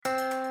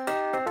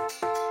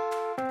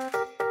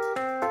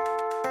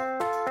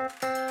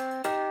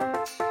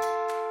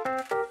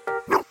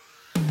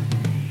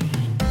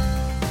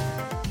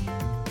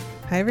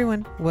Hi,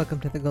 everyone. Welcome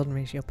to the Golden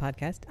Ratio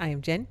Podcast. I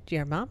am Jen,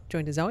 GR Mom,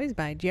 joined as always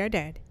by GR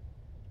Dad.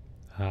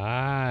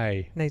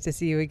 Hi. Nice to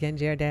see you again,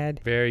 GR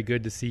Dad. Very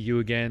good to see you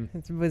again.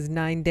 It was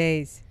 9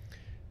 days.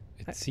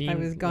 It seemed I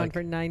was gone like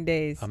for 9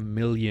 days. a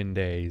million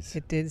days.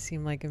 It did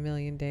seem like a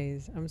million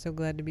days. I'm so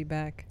glad to be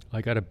back.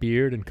 I got a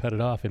beard and cut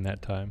it off in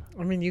that time.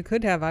 I mean, you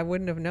could have. I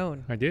wouldn't have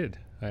known. I did.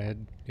 I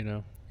had,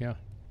 yeah.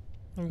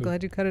 I'm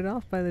glad you cut it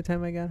off by the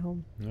time I got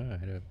home. Yeah, I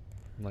had a,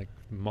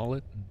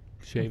 mullet and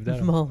shaved that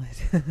off. Mullet.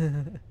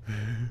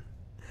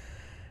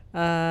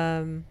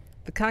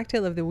 The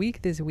cocktail of the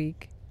week this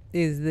week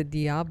is the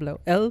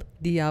Diablo. El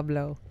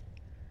Diablo.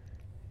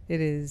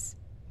 It is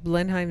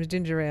Blenheim's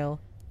ginger ale,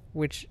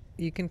 which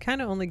you can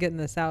kind of only get in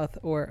the South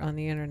or on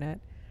the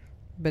internet.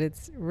 But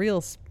it's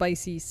real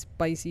spicy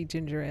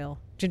ginger ale.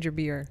 Ginger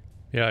beer.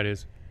 Yeah, it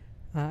is.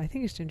 I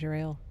think it's ginger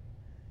ale.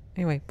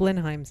 Anyway,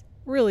 Blenheim's.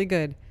 Really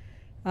good.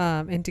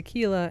 And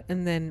tequila.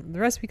 And then the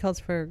recipe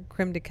calls for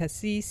creme de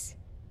cassis,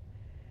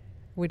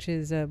 which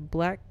is a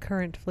black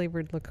currant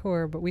flavored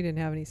liqueur, but we didn't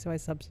have any, so I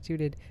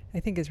substituted. I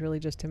think it's really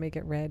just to make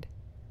it red.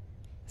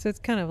 So it's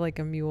kind of like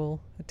a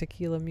mule, a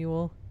tequila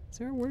mule. Is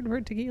there a word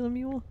for tequila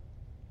mule?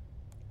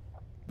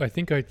 I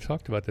think I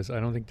talked about this. I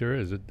don't think there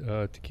is.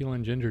 Tequila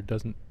and ginger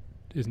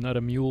is not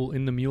a mule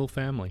in the mule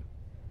family.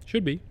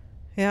 Should be.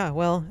 Yeah,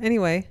 well,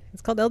 anyway,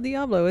 it's called El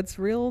Diablo. It's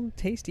real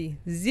tasty.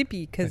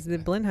 Zippy, because the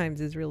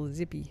Blenheim's is real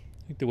zippy.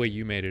 I think the way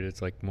you made it,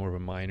 it's like more of a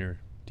minor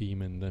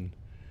demon than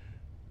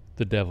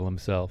the devil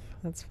himself.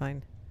 That's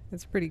fine.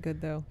 It's pretty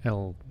good, though.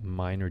 El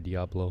Minor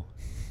Diablo.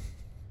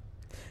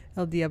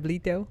 El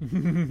Diablito.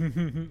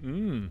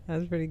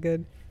 That's pretty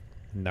good.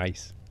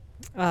 Nice.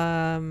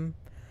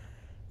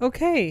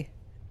 Okay.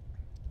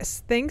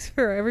 Thanks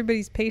for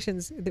everybody's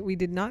patience that we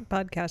did not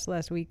podcast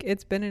last week.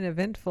 It's been an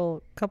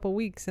eventful couple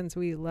weeks since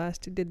we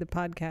last did the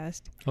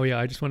podcast. Oh, yeah.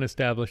 I just want to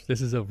establish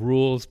this is a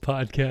rules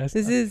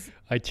podcast.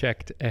 I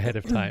checked ahead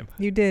of time.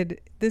 You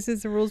did. This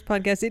is a rules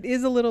podcast. It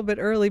is a little bit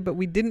early, but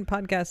we didn't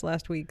podcast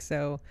last week,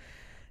 so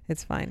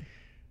it's fine.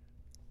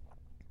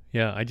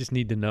 Yeah, I just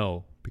need to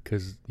know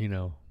because,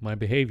 my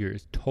behavior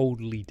is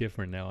totally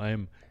different now. I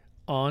am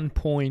on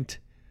point,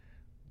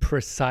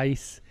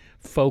 precise,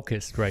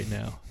 focused right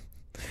now.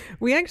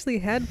 We actually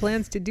had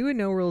plans to do a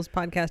No Rules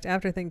podcast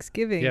after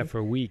Thanksgiving. Yeah,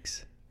 for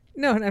weeks.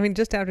 No, I mean,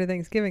 just after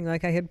Thanksgiving.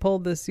 Like, I had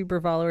pulled the super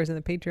followers and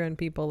the Patreon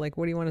people, like,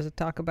 what do you want us to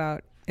talk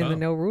about in the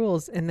No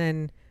Rules? And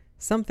then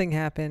something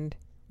happened.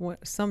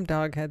 Some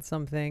dog had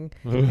something,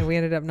 and we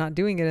ended up not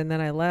doing it, and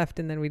then I left,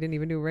 and then we didn't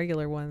even do a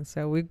regular one.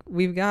 So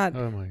we've got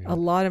a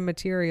lot of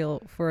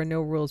material for a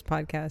No Rules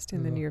podcast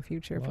in the near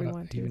future if we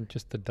want to. Even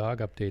just the dog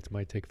updates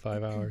might take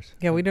 5 hours.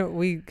 Yeah,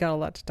 we got a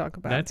lot to talk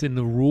about. That's in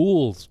the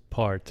rules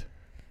part.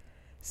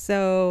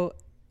 So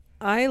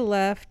I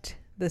left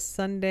the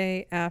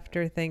Sunday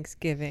after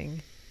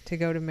Thanksgiving to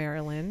go to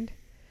Maryland.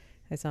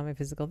 I saw my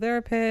physical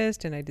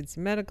therapist, and I did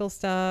some medical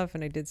stuff,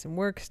 and I did some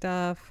work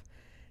stuff.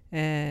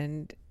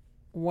 And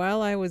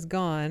while I was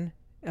gone,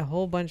 a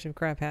whole bunch of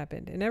crap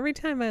happened. And every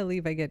time I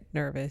leave, I get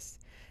nervous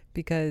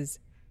because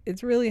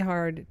it's really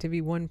hard to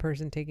be one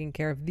person taking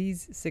care of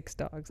these 6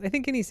 dogs. I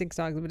think any 6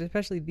 dogs, but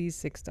especially these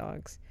 6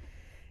 dogs.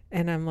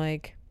 And I'm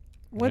like,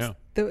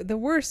 the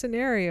worst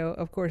scenario,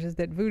 of course, is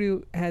that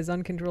Voodoo has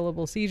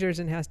uncontrollable seizures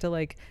and has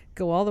to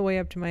go all the way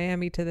up to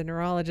Miami to the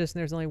neurologist, and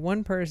there's only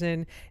one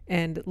person.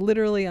 And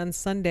literally on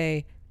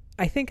Sunday,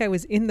 I think I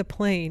was in the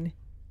plane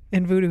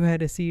and Voodoo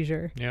had a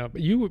seizure. Yeah,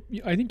 but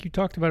I think you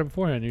talked about it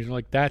beforehand. You're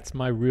like, that's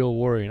my real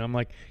worry. And I'm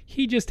like,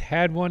 he just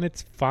had one.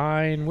 It's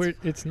fine.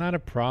 It's not a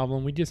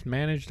problem. We just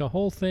managed the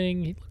whole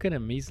thing. Look at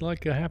him. He's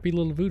like a happy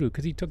little Voodoo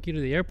because he took you to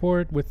the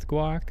airport with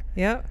Guac.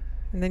 Yeah.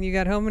 And then you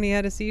got home and he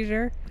had a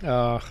seizure.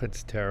 Oh,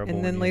 it's terrible.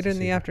 And then later in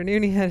the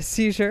afternoon, he had a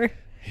seizure.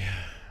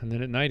 Yeah. And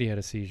then at night, he had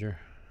a seizure.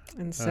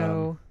 And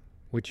so...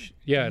 it's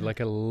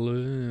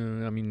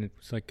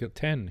like a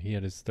 10. He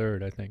had his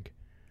third, I think.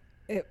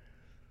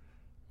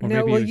 Or no,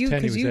 maybe well, he was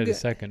 10, he was at his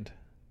second.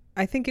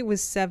 I think it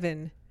was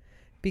 7.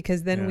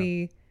 Because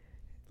then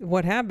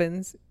what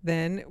happens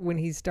then when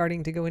he's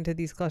starting to go into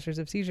these clusters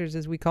of seizures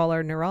is we call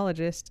our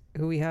neurologist,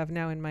 who we have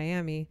now in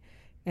Miami,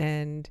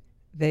 and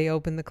they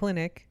open the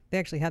clinic. They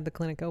actually had the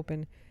clinic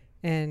open,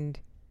 and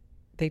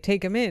they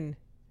take him in.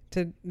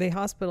 They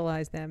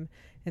hospitalize them.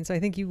 And so I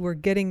think you were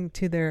getting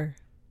there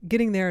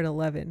at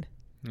 11.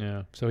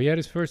 Yeah. So he had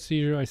his first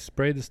seizure. I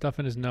sprayed the stuff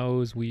in his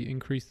nose. We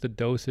increased the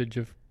dosage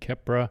of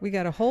Keppra. We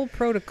got a whole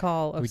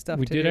protocol of stuff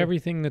to do. We did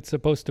everything that's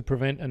supposed to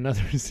prevent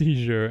another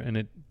seizure, and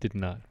it did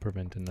not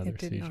prevent another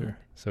seizure. Not.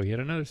 So he had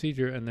another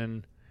seizure, and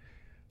then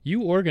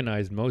you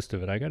organized most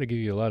of it. I got to give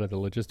you a lot of the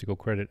logistical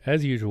credit.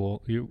 As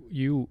usual,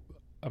 you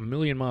a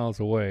million miles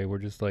away, we're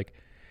just like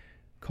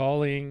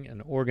calling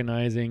and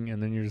organizing,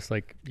 and then you're just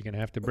like, you're going to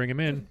have to bring him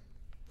in.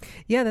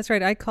 Yeah, that's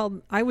right.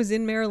 I was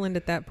in Maryland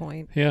at that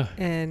point. Yeah.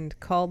 And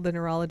called the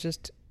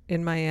neurologist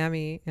in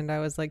Miami, and I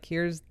was like,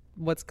 here's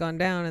what's gone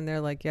down. And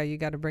they're like, yeah, you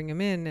got to bring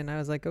him in. And I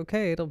was like,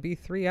 okay, it'll be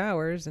 3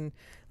 hours. And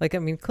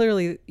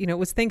clearly, it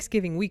was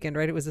Thanksgiving weekend,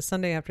 right? It was a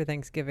Sunday after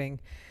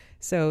Thanksgiving.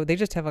 So they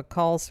just have a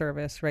call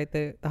service, right?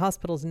 The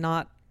hospital's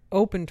not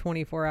open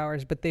 24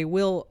 hours, but they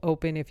will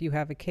open if you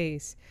have a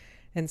case.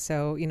 And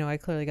so, I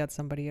clearly got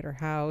somebody at her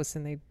house,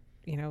 and they,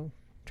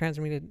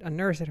 transferred me to a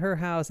nurse at her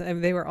house.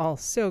 And they were all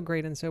so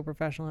great and so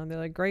professional. And they're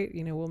like, great,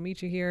 we'll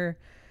meet you here.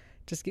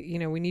 Just get,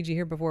 we need you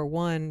here before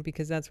 1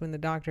 because that's when the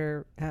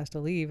doctor has to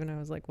leave. And I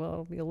was like, well,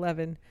 it'll be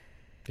 11.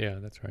 Yeah,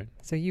 that's right.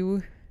 So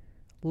you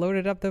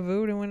loaded up the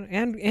food and went,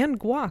 and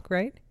guac,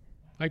 right?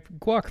 I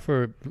guac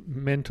for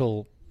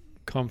mental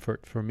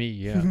comfort for me,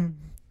 yeah.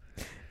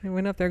 I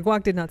went up there.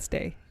 Guac did not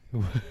stay.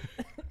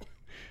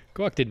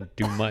 Guac didn't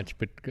do much,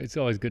 but it's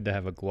always good to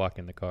have a guac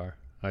in the car,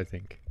 I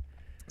think.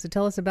 So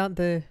tell us about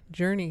the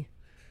journey.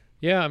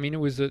 Yeah, I mean, it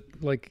was at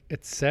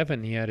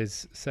 7, he had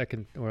his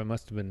second, or it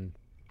must have been,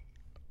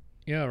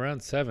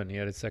 around 7, he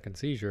had his second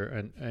seizure.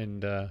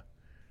 And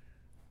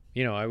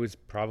I was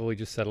probably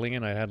just settling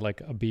in. I had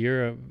like a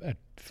beer at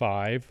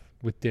 5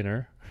 with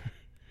dinner.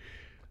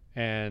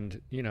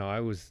 And, I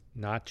was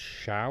not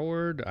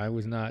showered. I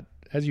was not,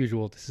 as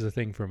usual, this is a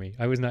thing for me.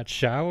 I was not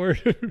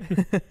showered.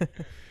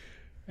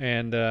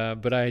 And,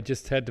 but I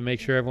just had to make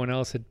sure everyone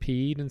else had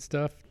peed and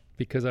stuff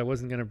because I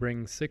wasn't going to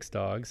bring 6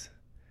 dogs.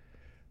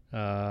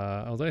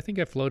 Although I think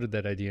I floated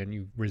that idea and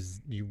you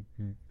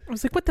I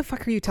was like, what the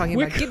fuck are you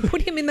talking about?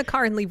 Put him in the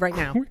car and leave right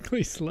now.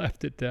 Quickly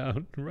slapped it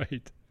down.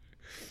 Right.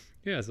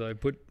 Yeah. So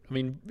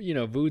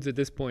Voods at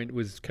this point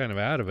was kind of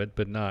out of it,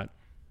 but not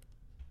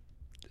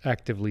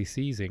actively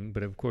seizing.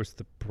 But of course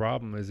the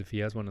problem is if he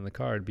has one in the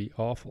car, it'd be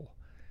awful.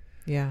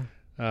 Yeah.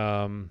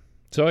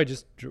 So I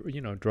just,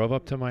 drove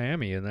up to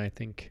Miami, and I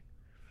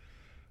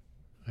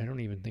don't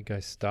even think I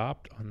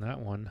stopped on that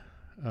one.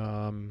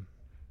 And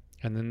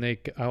then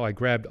I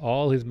grabbed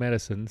all his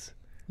medicines.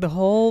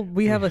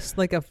 We have a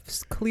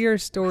clear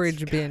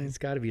storage bin. It's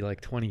got to be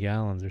like 20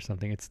 gallons or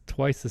something. It's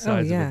twice the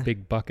size of a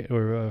big bucket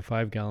or a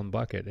 5-gallon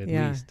bucket at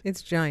least.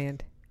 It's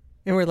giant.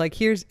 And we're like,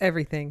 here's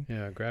everything.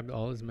 Yeah, I grabbed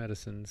all his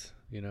medicines.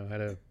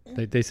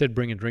 They said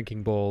bring a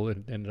drinking bowl,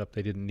 and ended up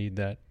they didn't need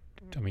that.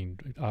 I mean,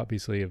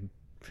 obviously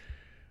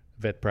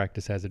vet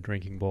practice has a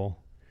drinking bowl,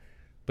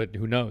 but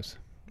who knows?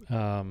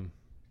 And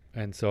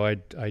so I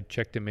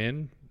checked him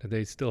in.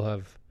 They still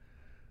have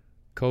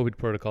COVID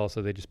protocol,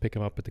 so they just pick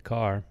him up at the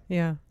car.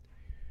 Yeah.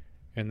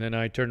 And then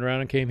I turned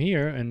around and came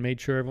here and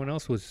made sure everyone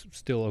else was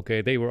still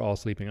okay. They were all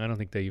sleeping. I don't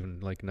think they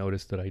even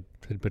noticed that I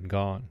had been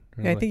gone.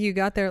 Yeah, I think you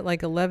got there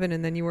at 11,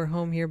 and then you were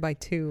home here by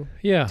 2.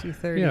 Yeah.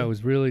 2:30. Yeah, it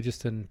was really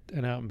just an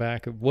out and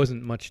back. It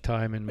wasn't much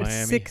time in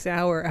Miami.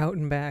 6-hour out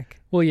and back.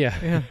 Well,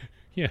 yeah.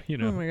 Yeah. Yeah,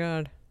 Oh my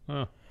God.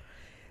 Oh.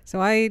 So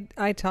I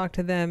talked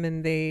to them,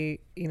 and they,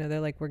 they're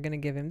like, we're going to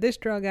give him this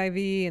drug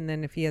IV, and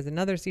then if he has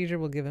another seizure,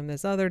 we'll give him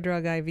this other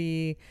drug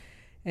IV.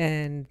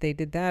 And they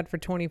did that for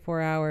 24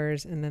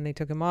 hours, and then they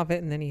took him off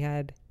it, and then he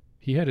had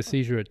a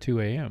seizure at 2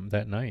 a.m.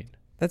 that night.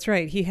 That's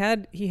right. He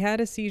had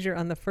a seizure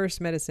on the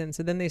first medicine,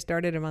 so then they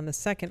started him on the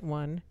second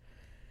one,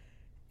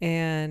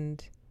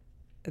 and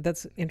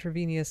that's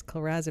intravenous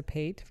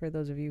clonazepate for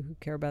those of you who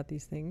care about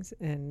these things,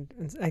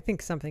 and I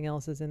think something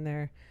else is in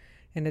there.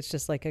 And it's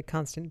just like a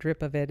constant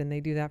drip of it. And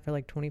they do that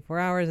for 24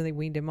 hours, and they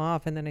weaned him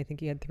off. And then I think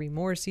he had 3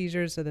 more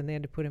seizures. So then they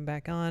had to put him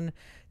back on.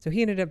 So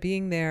he ended up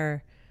being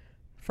there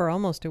for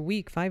almost a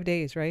week, 5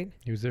 days, right?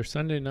 He was there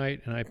Sunday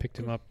night, and I picked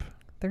him up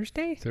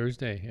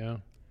Thursday, yeah.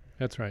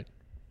 That's right.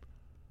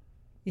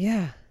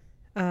 Yeah.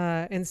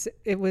 And so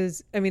it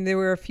was, there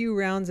were a few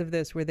rounds of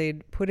this where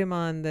they'd put him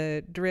on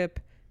the drip,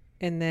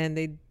 and then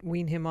they'd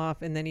wean him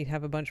off, and then he'd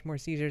have a bunch more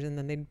seizures. And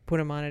then they'd put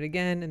him on it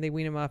again, and they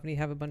wean him off, and he'd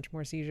have a bunch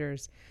more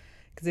seizures.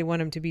 Because they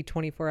want him to be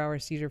 24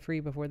 hours seizure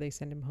free before they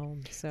send him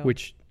home. So,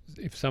 which,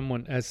 if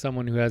someone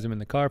who has him in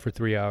the car for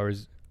 3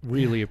 hours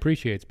really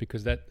appreciates,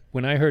 because that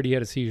when I heard he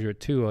had a seizure at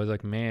 2, I was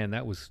like, man,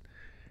 that was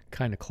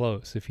kind of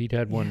close. If he'd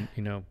had one,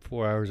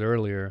 4 hours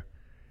earlier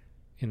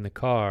in the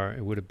car,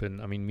 it would have been.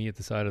 Me at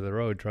the side of the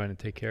road trying to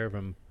take care of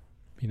him,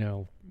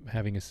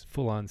 having a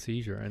full-on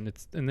seizure, and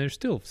they're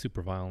still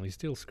super violent. He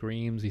still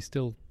screams. He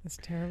still it's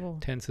terrible.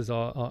 Tenses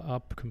all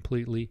up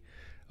completely.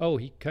 Oh,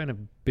 he kind of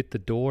bit the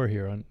door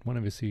here on one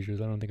of his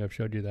seizures. I don't think I've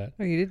showed you that.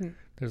 Oh, you didn't?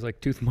 There's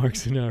tooth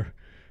marks in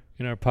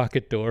our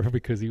pocket door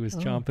because he was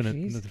chomping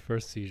at the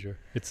first seizure.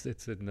 It's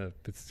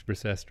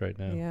recessed right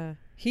now. Yeah.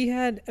 He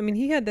had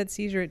that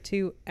seizure at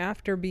 2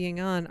 after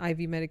being on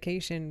IV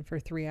medication for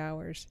 3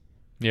 hours.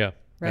 Yeah.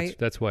 Right.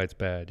 That's why it's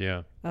bad.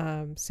 Yeah.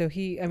 So if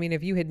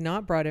you had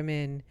not brought him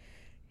in,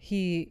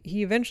 he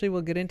eventually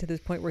will get into this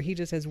point where he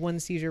just has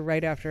one seizure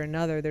right after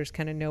another. There's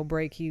kind of no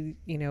break. He,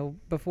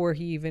 before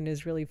he even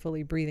is really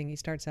fully breathing, he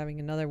starts having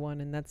another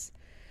one. And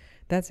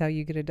that's how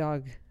you get a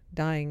dog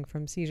dying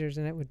from seizures.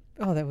 And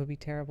that would be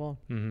terrible.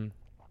 Mm-hmm.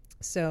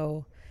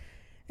 So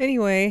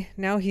anyway,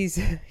 now he's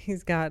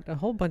got a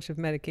whole bunch of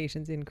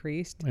medications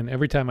increased. And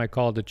every time I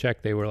called to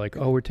check, they were like,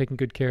 oh, we're taking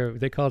good care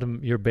of. They called him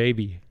your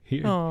baby.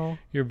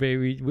 Your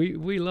baby.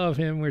 We love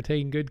him. We're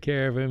taking good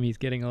care of him. He's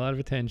getting a lot of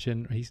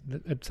attention.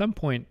 At some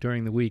point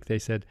during the week, they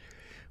said,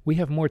 we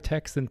have more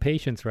techs than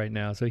patients right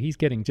now. So he's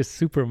getting just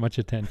super much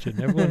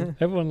attention.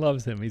 Everyone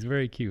loves him. He's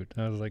very cute.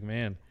 I was like,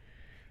 man,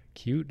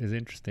 cute is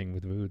interesting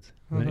with Voods.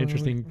 An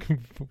interesting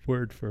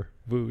word for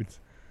Voods.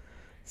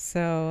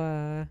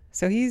 So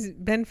he's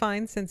been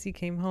fine since he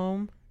came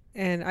home,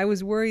 and I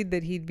was worried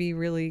that he'd be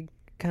really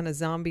kind of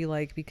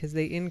zombie-like because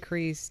they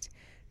increased.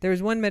 There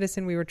was one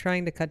medicine we were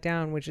trying to cut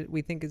down, which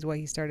we think is why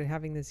he started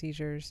having the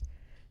seizures.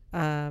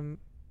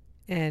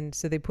 And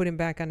so they put him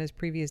back on his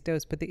previous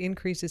dose, but they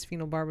increased his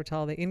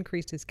phenobarbital, they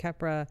increased his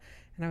Keppra,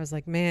 and I was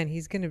like, man,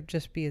 he's going to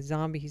just be a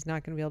zombie. He's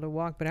not going to be able to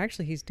walk, but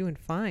actually he's doing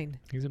fine.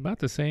 He's about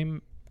the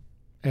same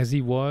as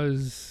he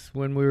was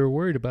when we were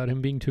worried about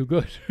him being too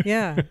good.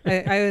 Yeah,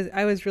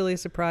 I was really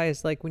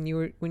surprised. Like when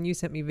you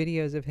sent me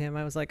videos of him,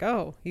 I was like,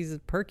 oh, he's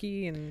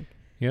perky and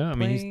yeah. I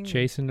mean, playing. he's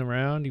chasing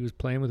around. He was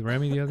playing with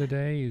Remy the other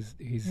day.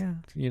 He's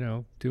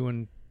Yeah.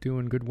 doing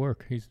good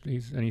work.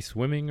 He's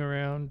swimming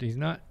around. He's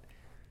not.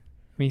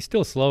 I mean, he's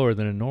still slower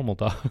than a normal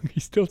dog.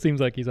 He still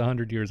seems like he's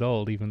 100 years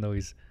old, even though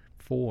he's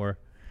 4.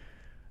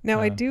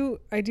 Now I do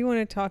want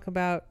to talk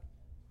about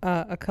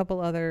a couple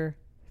other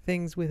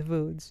things with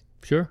Voods.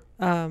 Sure.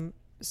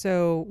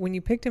 So when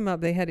you picked him up,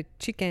 they had a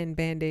chicken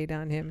Band-Aid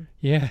on him.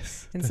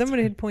 Yes. And someone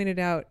had pointed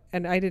out,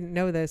 and I didn't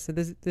know this, so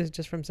this is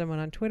just from someone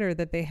on Twitter,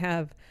 that they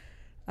have,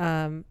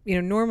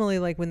 normally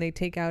like when they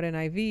take out an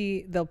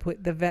IV, they'll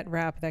put the vet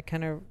wrap, that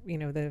kind of,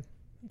 the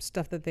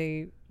stuff that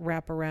they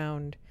wrap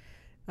around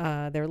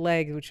their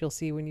legs, which you'll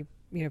see when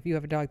if you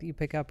have a dog that you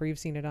pick up, or you've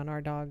seen it on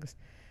our dogs.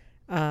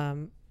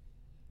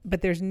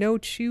 But there's no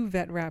chew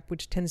vet wrap,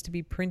 which tends to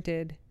be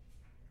printed.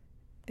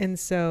 And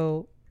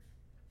so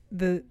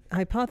the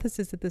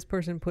hypothesis that this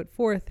person put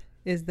forth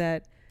is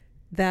that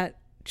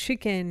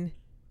chicken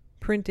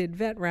printed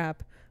vet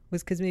wrap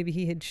was because maybe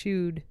he had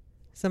chewed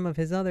some of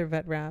his other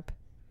vet wrap.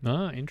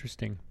 Ah,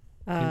 interesting.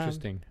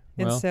 Interesting.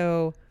 And Well,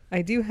 so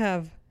I do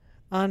have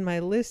on my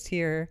list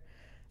here.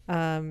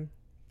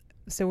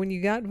 So when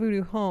you got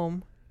Voodoo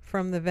home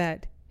from the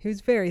vet, he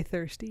was very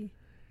thirsty.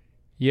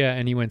 yeah,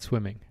 and he went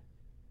swimming.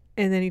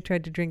 And then he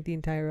tried to drink the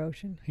entire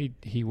ocean.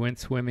 He went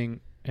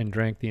swimming and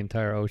drank the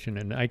entire ocean,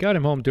 and I got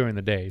him home during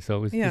the day,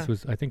 so Yeah. this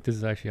was I think this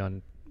is actually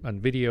on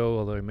video,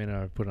 although I may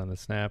not have put it on the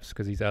snaps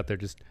because he's out there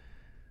just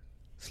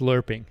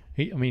slurping.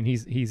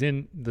 He's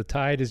in, the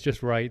tide is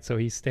just right, so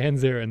he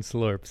stands there and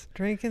slurps.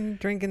 Drinking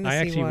the I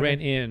actually seawater.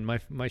 ran in.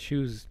 My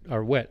shoes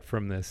are wet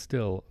from this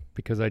still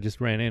because I just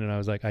ran in and I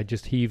was like, I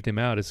just heaved him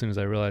out as soon as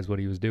I realized what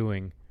he was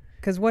doing.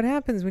 Because what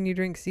happens when you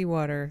drink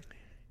seawater?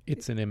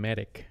 It's an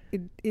emetic.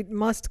 It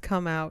must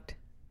come out,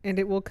 and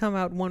it will come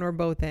out one or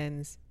both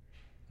ends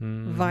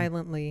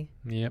violently.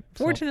 Yep.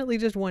 Fortunately,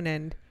 just one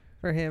end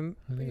for him.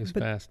 I think it was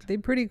but fast. They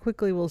pretty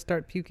quickly will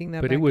start puking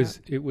that But back out.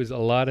 it was a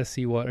lot of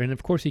seawater, and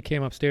of course he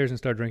came upstairs and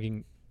started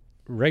drinking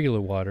regular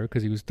water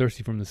because he was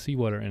thirsty from the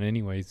seawater, and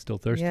anyway he's still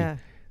thirsty. Yeah.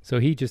 So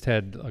he just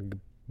had,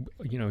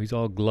 he's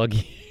all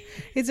gluggy.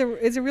 It's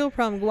a real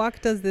problem.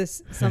 Guac does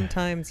this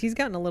sometimes. He's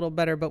gotten a little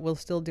better, but will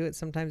still do it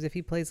sometimes if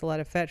he plays a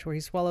lot of fetch, where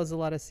he swallows a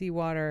lot of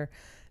seawater,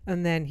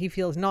 and then he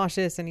feels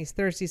nauseous and he's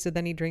thirsty, so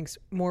then he drinks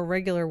more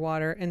regular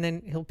water, and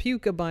then he'll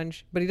puke a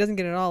bunch, but he doesn't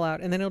get it all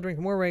out, and then he'll drink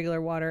more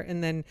regular water,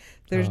 and then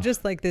there's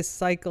just like this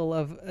cycle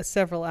of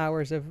several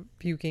hours of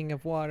puking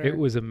of water. It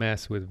was a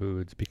mess with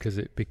Voods because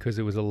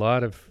it was a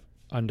lot of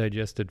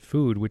undigested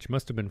food, which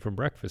must have been from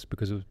breakfast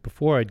because it was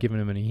before I'd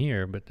given him any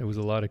here, but there was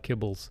a lot of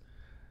kibbles,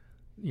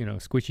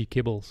 squishy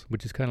kibbles,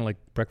 which is kind of like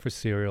breakfast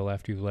cereal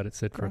after you've let it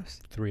sit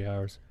Gross. for 3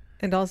 hours.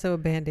 And also a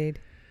Band-Aid.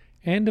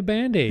 And a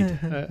Band-Aid,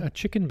 a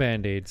chicken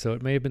Band-Aid. So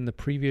it may have been the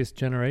previous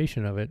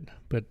generation of it,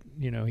 but,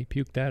 he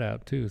puked that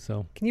out too.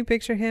 So Can you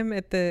picture him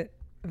at the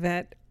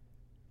vet,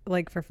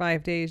 like for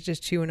 5 days,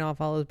 just chewing off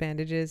all his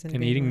bandages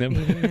and eating them.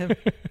 Eating them.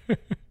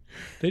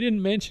 They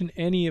didn't mention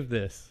any of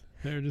this.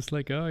 They were just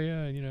like, oh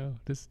yeah,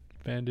 this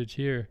bandage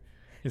here.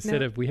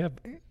 Instead of we've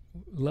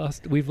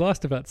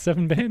lost about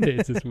 7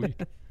 Band-Aids this week.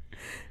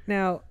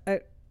 Now,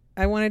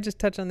 I want to just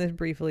touch on this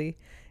briefly.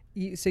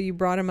 So you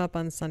brought him up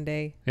on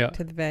Sunday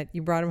to the vet.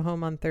 You brought him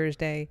home on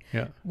Thursday.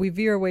 Yeah. We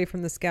veer away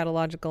from the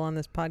scatological on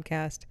this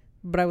podcast,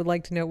 but I would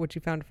like to know what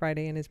you found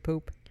Friday in his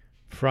poop.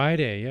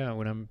 Friday, yeah,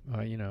 when I'm,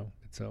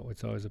 it's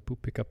always a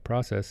poop pickup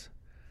process.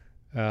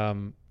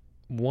 One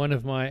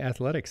of my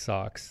athletic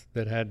socks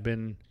that had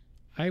been,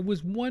 I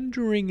was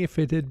wondering if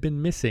it had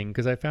been missing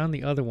because I found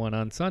the other one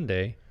on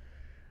Sunday,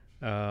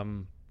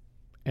 and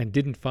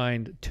didn't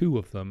find 2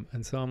 of them.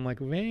 And so I'm like,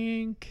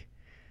 Vink,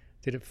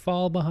 did it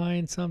fall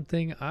behind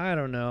something? I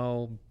don't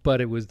know,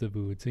 but it was the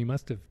Vood, so he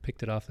must have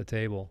picked it off the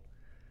table.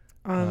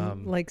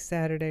 Like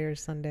Saturday or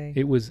Sunday.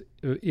 It was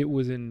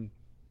in,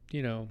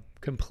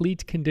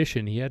 complete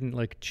condition. He hadn't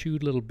like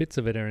chewed little bits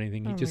of it or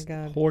anything. He just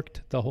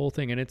horked the whole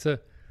thing. And it's it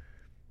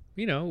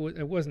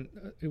was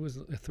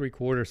a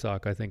 3/4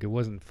 sock, I think. It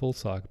wasn't full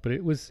sock, but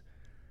it was.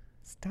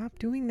 Stop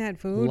doing that,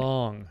 Vood.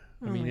 Long.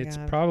 It's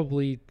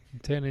probably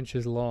 10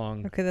 inches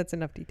long. Okay, that's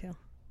enough detail.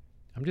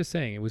 I'm just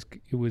saying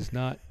it was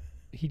not.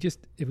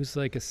 It was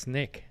like a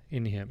snake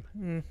in him.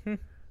 Mm-hmm.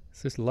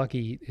 It's just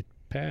lucky it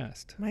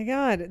passed. My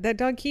God, that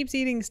dog keeps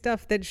eating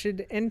stuff that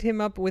should end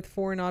him up with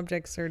foreign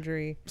object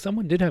surgery.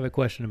 Someone did have a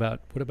question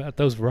about what about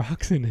those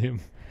rocks in him?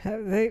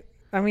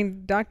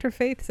 Dr.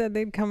 Faith said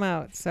they'd come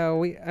out.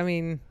 So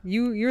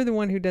you're the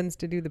one who tends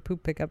to do the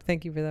poop pickup.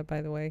 Thank you for that,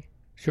 by the way.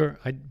 Sure,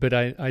 but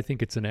I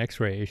think it's an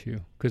X-ray issue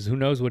because who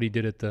knows what he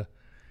did at the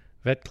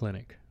vet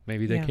clinic?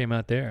 Maybe they Yeah. came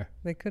out there.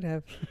 They could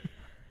have.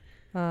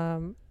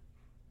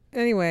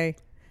 Anyway,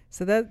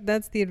 so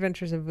that's the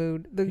adventures of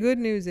Vood. The good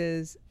news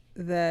is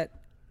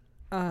that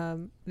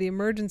the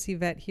emergency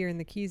vet here in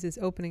the Keys is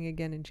opening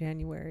again in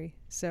January.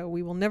 So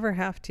we will never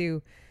have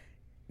to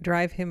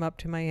drive him up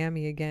to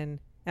Miami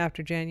again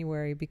after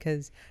January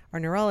because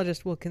our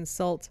neurologist will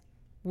consult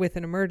with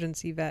an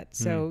emergency vet.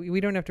 So we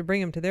don't have to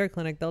bring him to their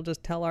clinic. They'll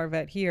just tell our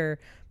vet here,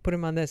 put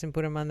him on this and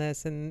put him on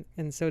this. And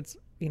so it's,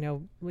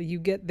 you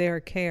get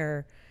their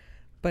care,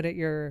 but at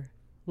your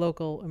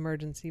local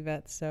emergency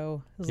vet.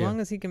 So as long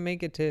as he can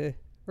make it to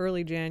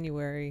early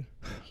January,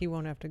 he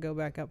won't have to go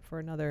back up for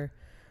another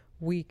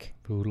week.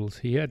 Poodles.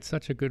 He had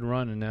such a good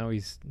run, and now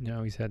he's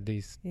had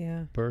these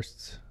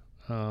bursts.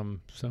 So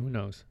who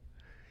knows?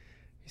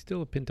 He's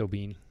still a pinto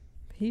bean.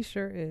 He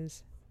sure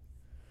is.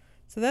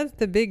 So that's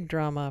the big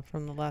drama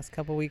from the last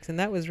couple of weeks, and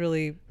that was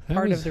really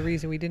part of the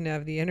reason we didn't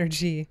have the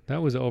energy.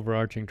 That was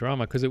overarching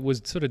drama because it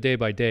was sort of day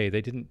by day.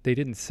 They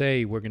didn't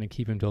say we're going to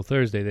keep him till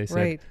Thursday. They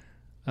said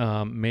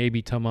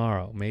maybe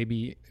tomorrow,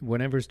 maybe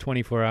whenever's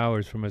 24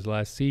 hours from his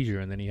last seizure,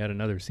 and then he had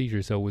another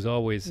seizure. So it was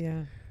always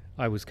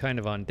I was kind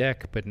of on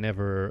deck, but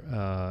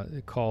never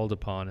called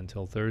upon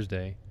until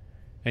Thursday.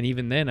 And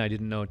even then, I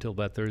didn't know until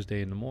about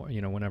Thursday in the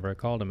morning. Whenever I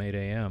called him 8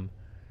 a.m.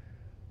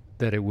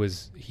 that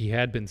he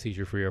had been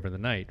seizure free over the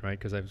night, right?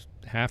 Because I was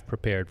half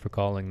prepared for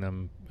calling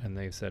them, and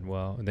they said,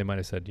 well, they might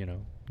have said,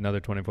 another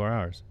 24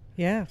 hours.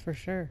 Yeah, for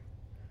sure.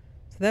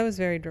 So that was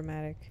very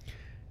dramatic.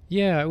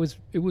 Yeah, it was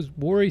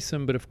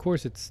worrisome, but of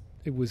course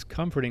it was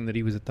comforting that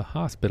he was at the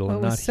hospital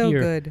and not so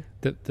here. Good.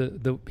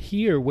 The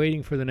here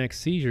waiting for the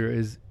next seizure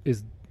is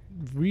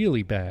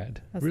really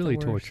bad, really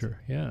torture.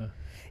 Yeah.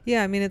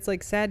 Yeah, I mean it's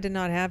like sad to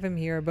not have him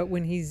here, but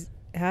when he's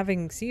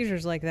having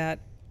seizures like that,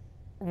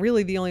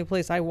 really the only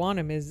place I want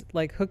him is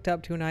like hooked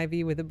up to an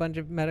IV with a bunch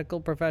of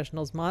medical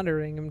professionals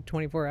monitoring him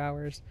 24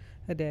 hours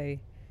a day.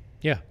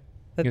 Yeah.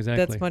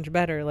 Exactly. That's much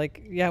better.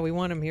 Like, yeah, we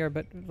want him here,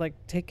 but like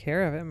take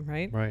care of him,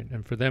 right? Right.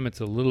 And for them, it's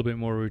a little bit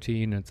more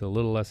routine. It's a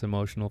little less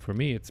emotional. For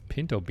me, it's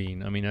pinto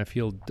bean. I mean, I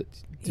feel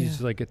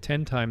it's like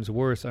 10 times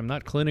worse. I'm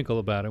not clinical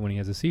about it when he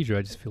has a seizure.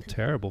 I just feel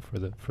terrible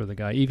for the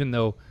guy, even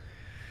though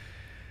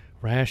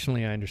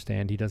rationally I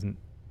understand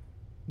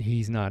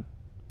he's not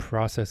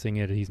processing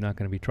it. He's not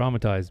going to be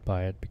traumatized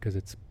by it because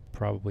it's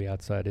probably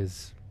outside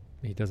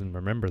he doesn't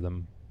remember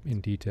them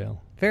in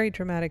detail. Very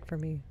traumatic for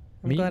me.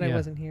 I'm glad I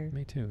wasn't here.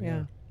 Me too.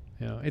 Yeah.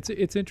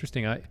 It's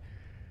interesting.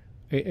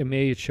 It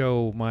may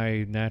show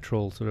my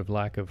natural sort of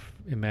lack of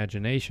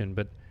imagination,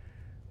 but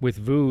with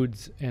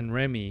Voods and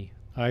Remy,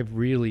 I've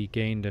really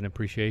gained an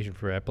appreciation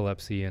for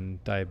epilepsy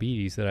and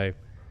diabetes that I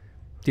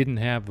didn't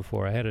have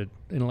before. I had an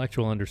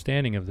intellectual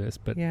understanding of this,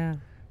 but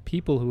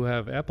people who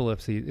have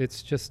epilepsy,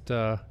 it's just,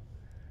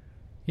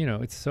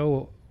 it's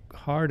so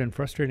hard and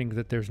frustrating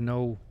that there's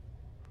no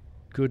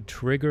good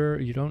trigger.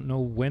 You don't know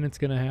when it's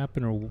going to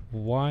happen or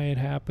why it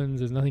happens.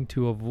 There's nothing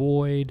to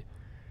avoid.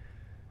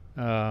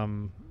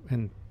 And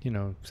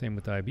same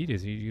with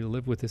diabetes. You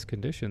live with this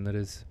condition that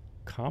is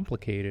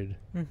complicated.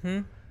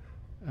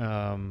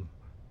 And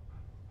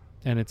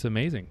it's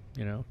amazing.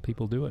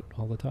 People do it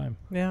all the time.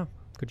 Yeah.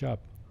 Good job.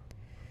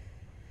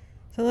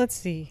 So let's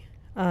see.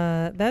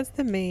 That's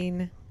the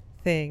main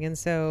thing. And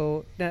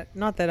so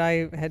not that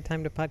I had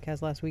time to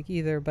podcast last week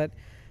either, but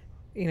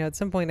at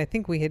some point I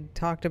think we had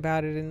talked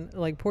about it, and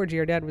like poor G,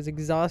 our dad was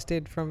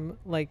exhausted from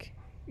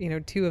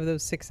 2 of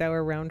those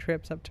 6-hour round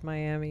trips up to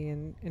Miami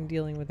and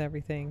dealing with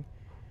everything.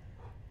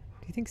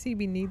 Do you think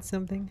CB needs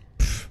something?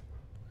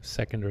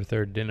 Second or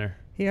third dinner.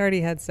 He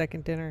already had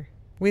second dinner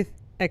with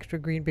extra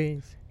green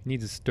beans. He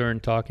needs a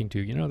stern talking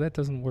to. That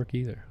doesn't work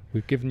either.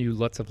 We've given you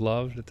lots of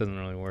love. That doesn't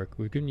really work.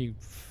 We've given you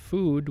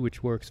food,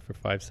 which works for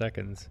 5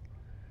 seconds.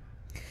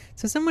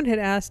 So someone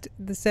had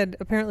said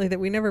apparently that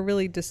we never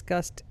really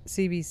discussed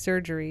CB's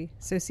surgery.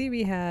 So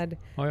CB had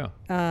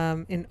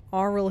an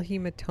oral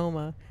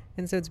hematoma.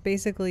 And so it's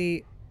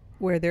basically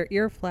where their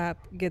ear flap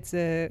gets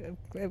a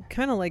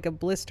kind of like a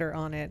blister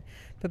on it.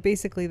 But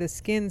basically the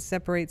skin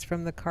separates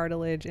from the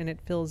cartilage and it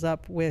fills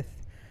up with,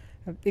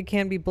 it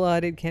can be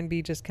blood. It can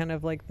be just kind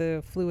of like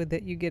the fluid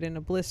that you get in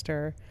a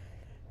blister.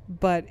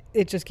 But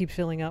it just keeps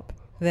filling up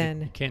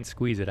then. You can't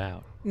squeeze it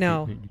out.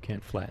 No. You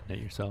can't flatten it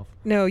yourself.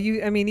 No,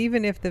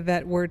 even if the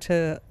vet were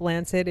to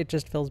lance it, it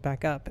just fills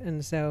back up.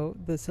 And so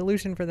the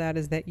solution for that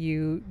is that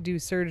you do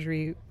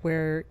surgery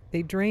where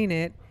they drain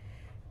it,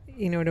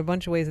 in a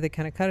bunch of ways. They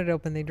kind of cut it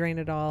open, they drain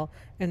it all,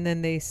 and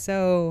then they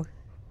sew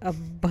a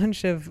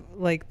bunch of,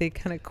 they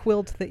kind of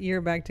quilt the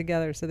ear back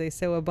together. So they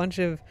sew a bunch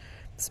of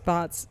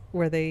spots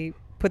where they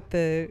put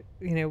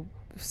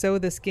sew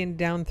the skin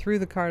down through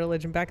the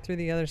cartilage and back through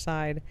the other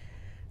side.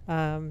 You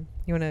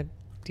want to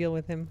deal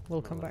with him?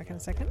 We'll come back in a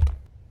second.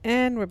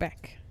 And we're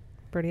back.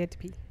 Birdie had to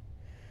pee.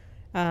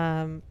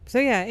 So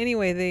yeah,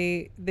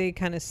 anyway, they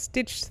kind of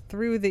stitched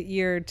through the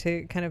ear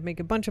to kind of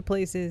make a bunch of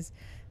places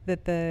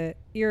that the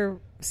ear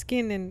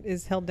skin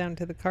is held down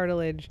to the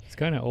cartilage. It's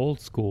kind of old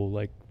school,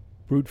 like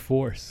brute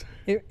force.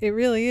 It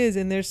really is.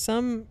 And there's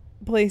some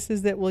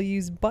places that will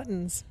use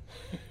buttons.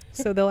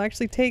 So they'll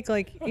actually take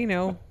like,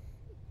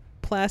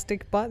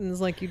 plastic buttons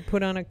like you'd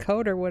put on a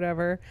coat or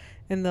whatever,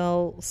 and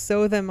they'll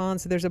sew them on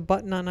so there's a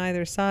button on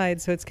either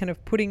side, so it's kind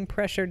of putting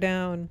pressure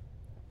down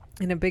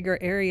in a bigger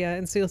area.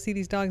 And so you'll see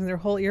these dogs and their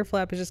whole ear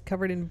flap is just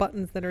covered in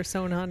buttons that are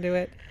sewn onto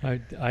it.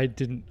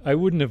 I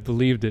wouldn't have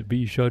believed it, but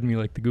you showed me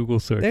like the Google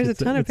search. There's a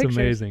ton of pictures. It's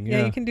amazing.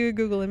 Yeah, you can do a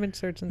Google image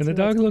search and the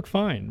dogs look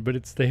fine,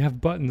 but they have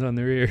buttons on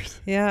their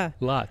ears. Yeah.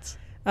 Lots.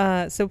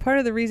 So part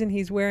of the reason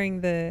he's wearing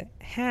the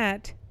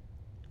hat,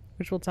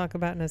 which we'll talk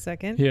about in a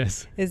second,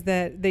 yes, is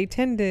that they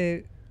tend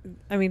to,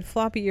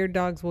 floppy-eared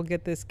dogs will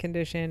get this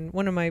condition.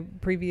 One of my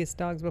previous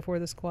dogs before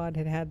the squad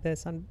had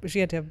this. She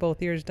had to have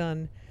both ears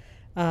done.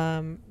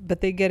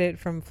 But they get it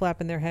from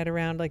flapping their head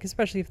around, like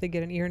especially if they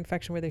get an ear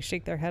infection where they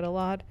shake their head a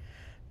lot.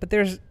 But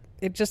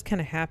it just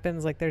kind of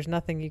happens, like there's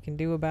nothing you can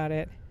do about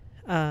it.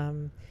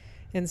 And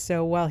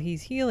so while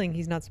he's healing,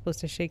 he's not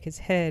supposed to shake his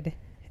head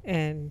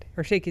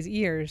or shake his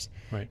ears.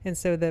 Right. And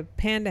so the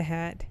panda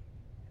hat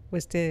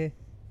was to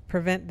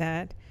prevent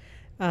that.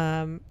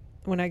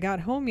 When I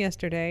got home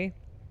yesterday,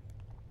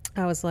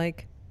 I was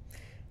like,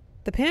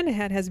 the panda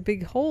hat has a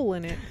big hole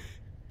in it.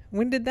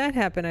 When did that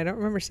happen? I don't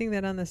remember seeing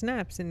that on the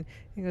snaps. And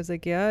he was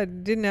like, yeah,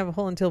 it didn't have a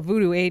hole until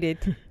Voodoo ate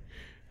it.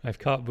 I've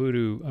caught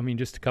Voodoo,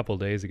 just a couple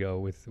days ago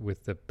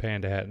with the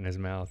panda hat in his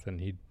mouth, and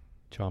he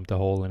chomped a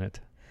hole in it.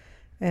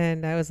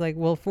 And I was like,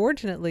 well,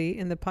 fortunately,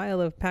 in the pile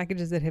of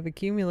packages that have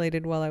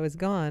accumulated while I was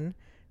gone,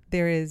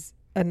 there is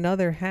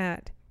another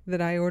hat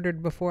that I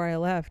ordered before I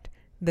left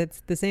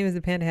that's the same as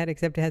the panda hat,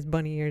 except it has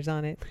bunny ears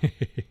on it.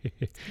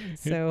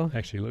 So it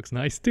actually looks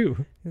nice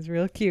too. It's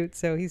real cute.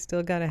 So he's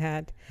still got a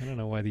hat. I don't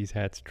know why these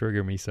hats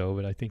trigger me so,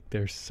 but I think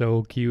they're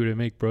so cute and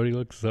make Brody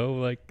look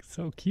so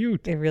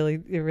cute. It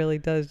really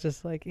does.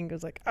 Just like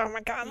Ingo's like, oh my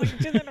God, look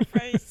at your little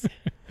face.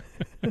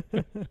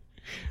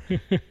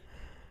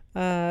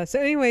 So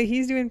anyway,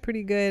 he's doing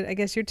pretty good. I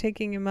guess you're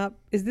taking him up.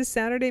 Is this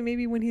Saturday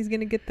maybe when he's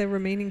going to get the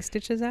remaining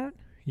stitches out?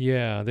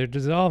 Yeah, they're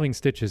dissolving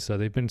stitches, so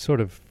they've been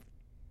sort of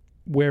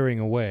wearing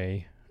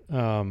away.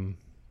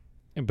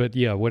 But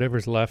yeah,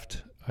 whatever's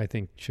left, I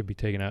think, should be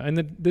taken out.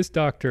 And this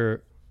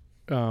doctor,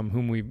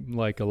 whom we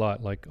like a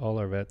lot, like all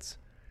our vets,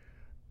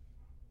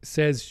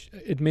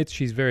 admits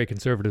she's very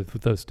conservative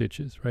with those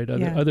stitches, right?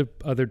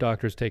 Other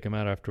doctors take them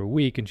out after a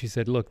week, and she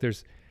said, look,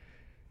 there's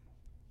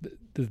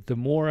the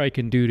more I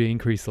can do to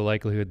increase the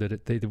likelihood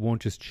that they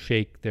won't just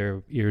shake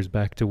their ears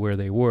back to where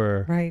they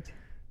were, right?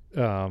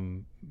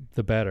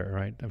 The better,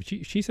 right?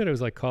 She said it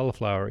was like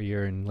cauliflower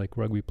ear in like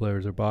rugby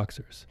players or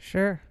boxers.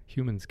 Sure.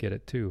 Humans get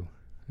it too.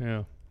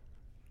 Yeah.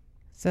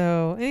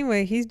 So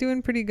anyway, he's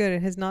doing pretty good.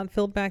 It has not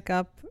filled back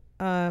up.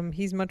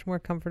 He's much more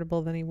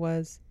comfortable than he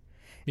was.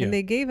 Yeah. And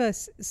they gave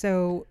us,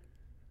 and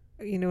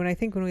I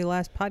think when we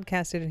last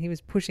podcasted and he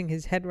was pushing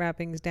his head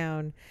wrappings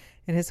down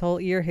and his whole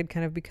ear had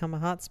kind of become a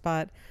hot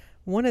spot,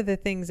 one of the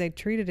things I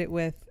treated it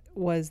with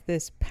was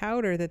this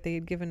powder that they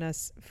had given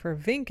us for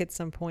Vink at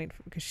some point,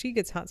 because she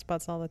gets hot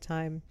spots all the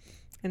time.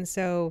 And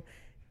so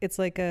it's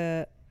like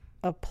a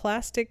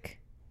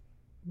plastic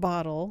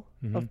bottle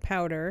of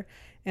powder,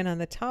 and on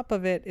the top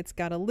of it, it's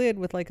got a lid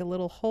with like a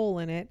little hole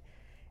in it,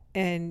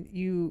 and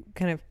you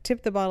kind of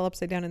tip the bottle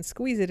upside down and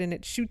squeeze it, and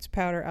it shoots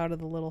powder out of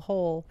the little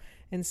hole.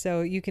 And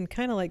so you can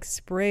kind of like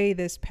spray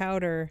this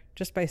powder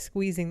just by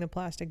squeezing the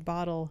plastic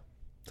bottle.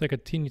 It's like a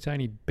teeny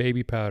tiny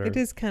baby powder. It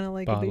is kind of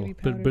like bottle, a baby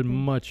powder. But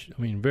much,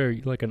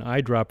 very like an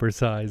eyedropper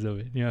size of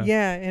it. Yeah.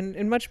 Yeah,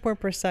 and much more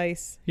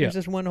precise. Yeah. There's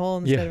just one hole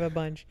instead of a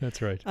bunch. That's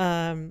right.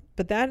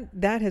 But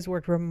that has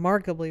worked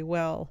remarkably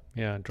well.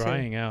 Yeah,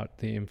 drying out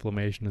the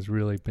inflammation has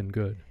really been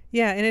good.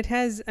 Yeah, and it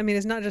has,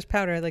 it's not just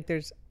powder. Like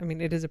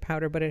it is a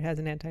powder, but it has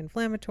an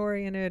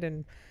anti-inflammatory in it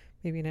and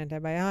maybe an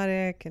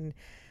antibiotic.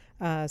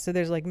 And so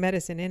there's like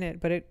medicine in it,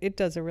 but it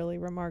does a really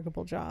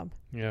remarkable job.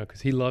 Yeah,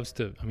 because he loves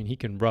to, he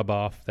can rub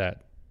off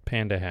that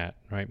panda hat,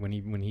 right? When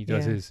he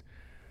does his,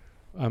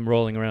 I'm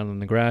rolling around in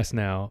the grass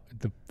now,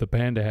 the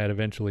panda hat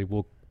eventually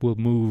will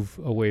move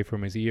away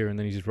from his ear, and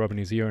then he's just rubbing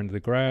his ear into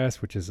the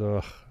grass, which is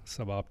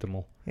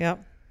suboptimal.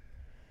 Yep.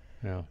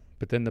 Yeah.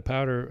 But then the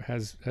powder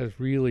has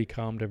really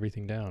calmed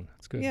everything down.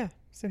 It's good. Yeah.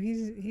 So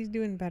he's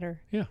doing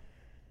better. Yeah.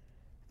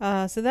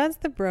 So that's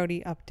the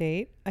Brody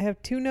update. I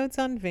have 2 notes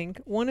on Vink.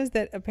 One is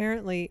that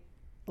apparently,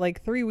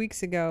 like 3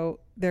 weeks ago,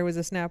 there was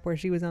a snap where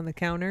she was on the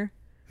counter.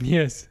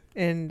 Yes.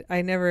 And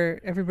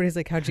everybody's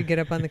like, how'd you get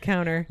up on the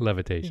counter?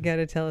 Levitation. You got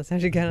to tell us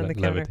how'd you get on the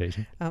counter.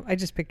 Levitation. I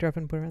just picked her up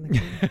and put her on the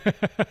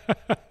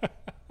counter.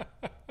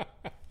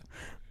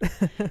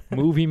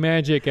 Movie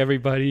magic,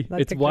 everybody.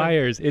 It's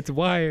wires. Up. It's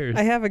wires.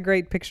 I have a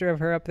great picture of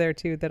her up there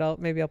too that I'll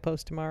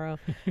post tomorrow.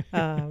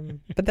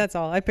 But that's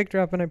all. I picked her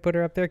up and I put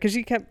her up there because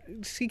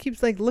she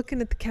keeps like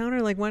looking at the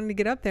counter, like wanting to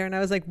get up there. And I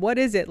was like, what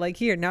is it? Like,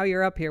 here, now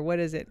you're up here. What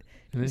is it?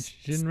 And then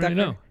she didn't really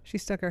know. She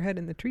stuck her head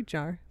in the treat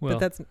jar. Well.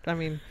 But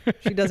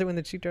she does it when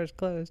the treat jar is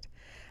closed.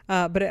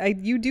 But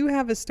you do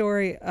have a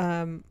story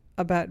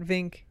about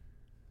Vink.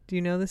 Do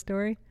you know the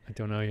story? I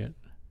don't know yet.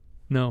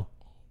 No.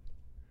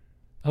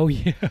 Oh,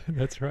 yeah,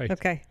 that's right.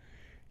 Okay.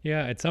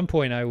 Yeah, at some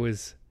point I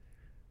was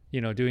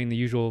doing the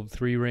usual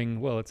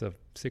 3-ring, well, it's a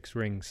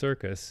 6-ring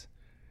circus,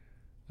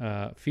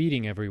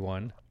 feeding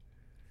everyone.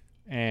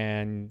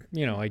 And,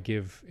 I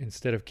give,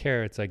 instead of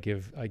carrots, I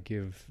give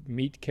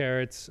meat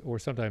carrots or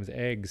sometimes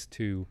eggs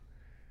to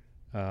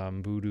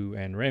Voodoo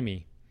and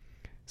Remy.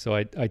 So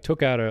I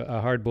took out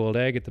a hard-boiled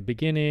egg at the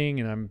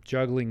beginning, and I'm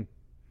juggling,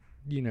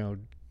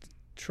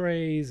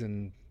 trays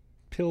and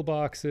pill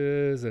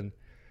boxes, and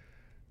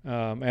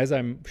as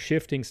I'm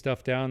shifting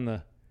stuff down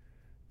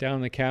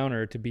the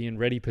counter to be in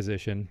ready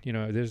position,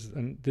 there's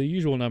the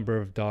usual number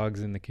of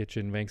dogs in the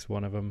kitchen. Vank's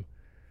one of them.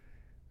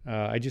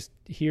 I just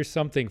hear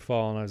something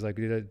fall, and I was like,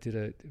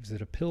 was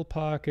it a pill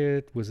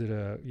pocket? Was it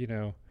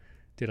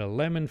did a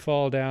lemon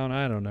fall down?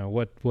 I don't know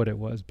what it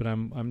was, but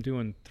I'm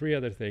doing 3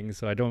 other things,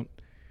 so I don't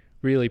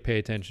really pay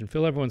attention.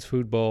 Fill everyone's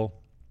food bowl.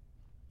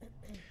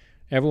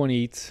 Everyone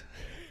eats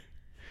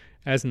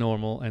as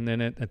normal, and then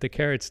at the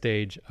carrot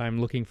stage,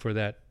 I'm looking for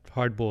that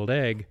hard-boiled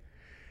egg,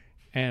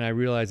 and I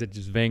realized that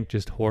Vank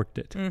just horked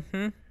it.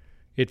 Mm-hmm.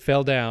 It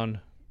fell down,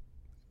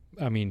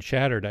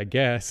 shattered, I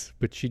guess,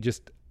 but she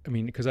just...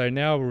 because I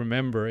now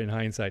remember in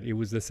hindsight, it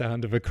was the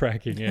sound of a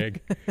cracking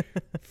egg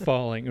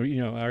falling.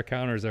 Our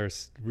counters are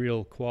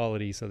real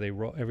quality, so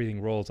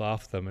everything rolls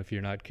off them if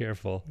you're not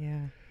careful.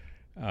 Yeah.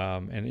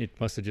 And it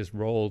must have just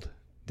rolled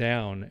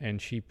down,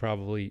 and she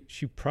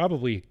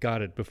probably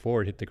got it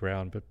before it hit the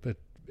ground, but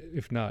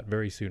if not,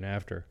 very soon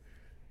after.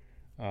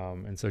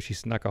 And so she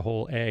snuck a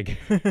whole egg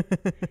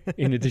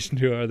in addition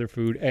to our other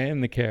food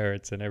and the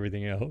carrots and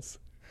everything else.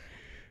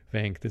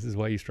 Vank, this is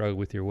why you struggle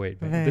with your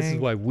weight. This is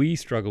why we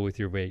struggle with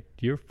your weight.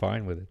 You're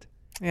fine with it.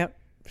 Yep.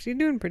 She's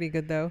doing pretty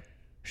good, though.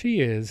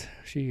 She is.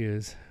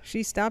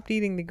 She stopped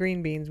eating the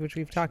green beans, which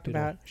we've talked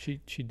about. She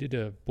did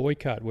a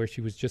boycott where she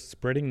was just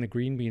spreading the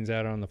green beans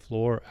out on the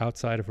floor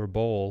outside of her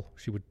bowl.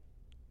 She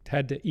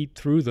had to eat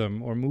through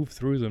them or move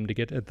through them to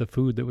get at the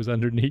food that was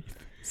underneath.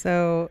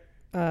 So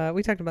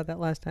we talked about that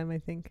last time, I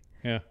think.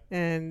 Yeah.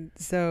 And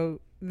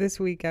so this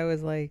week I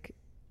was like,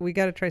 we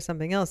got to try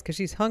something else because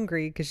she's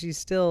hungry, because she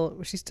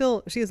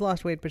has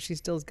lost weight, but she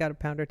still's got a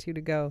pound or 2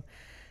 to go.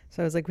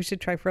 So I was like, we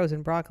should try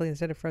frozen broccoli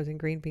instead of frozen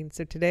green beans.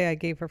 So today I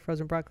gave her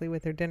frozen broccoli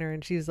with her dinner,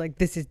 and she was like,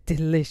 this is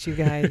delish, you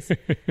guys.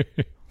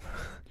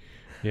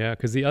 Yeah,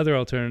 because the other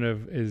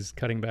alternative is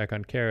cutting back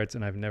on carrots,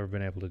 and I've never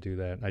been able to do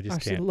that. I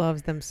just can't. She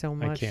loves them so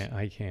much.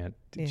 I can't.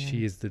 Yeah.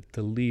 She is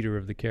the leader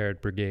of the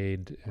carrot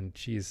brigade, and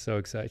she is so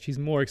excited. She's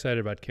more excited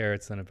about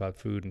carrots than about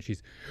food, and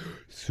she's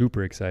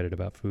super excited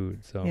about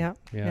food. So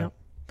yeah.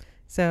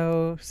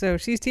 So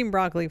she's team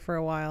broccoli for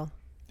a while.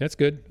 That's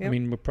good. Yep.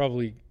 We're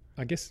probably,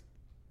 I guess,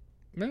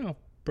 no,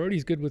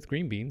 Brody's good with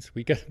green beans.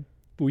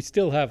 We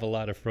still have a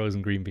lot of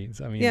frozen green beans.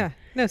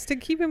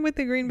 Keep him with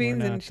the green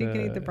beans, and she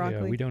can eat the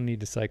broccoli. Yeah, we don't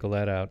need to cycle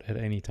that out at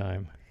any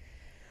time.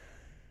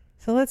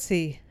 So let's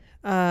see.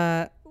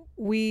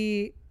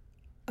 We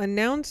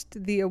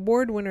announced the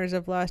award winners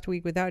of last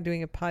week without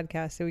doing a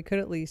podcast, so we could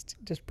at least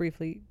just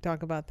briefly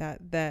talk about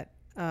that.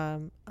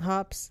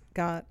 Hops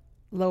got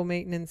low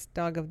maintenance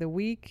dog of the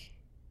week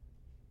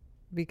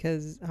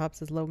because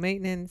Hops is low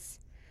maintenance.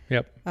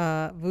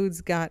 Yep.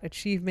 Vood's got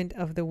achievement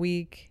of the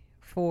week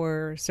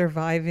for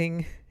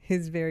surviving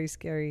his very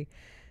scary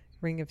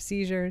ring of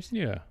seizures.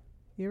 Yeah.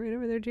 You right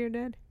over there, dear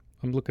Dad?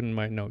 I'm looking at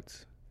my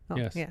notes. Oh,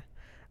 yes. Yeah.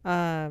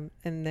 And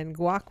then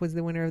Guac was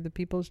the winner of the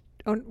People's...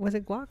 Oh, was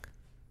it Guac?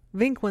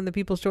 Vink won the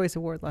People's Choice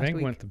Award last week.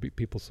 Vink won the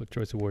People's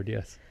Choice Award,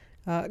 yes.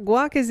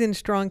 Guac is in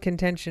strong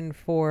contention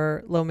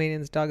for low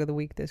maintenance dog of the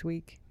week this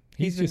week.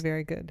 He's been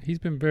very good. He's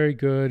been very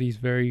good. He's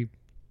very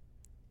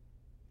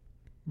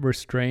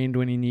restrained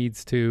when he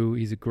needs to.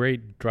 He's a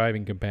great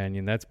driving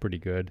companion. That's pretty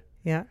good.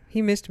 Yeah.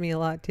 He missed me a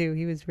lot, too.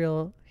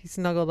 He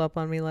snuggled up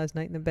on me last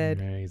night in the bed.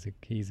 Yeah,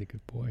 he's a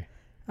good boy.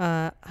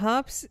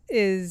 Hops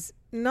is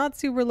not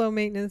super low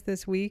maintenance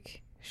this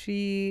week.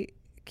 She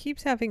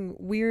keeps having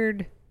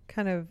weird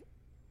kind of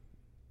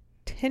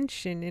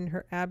tension in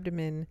her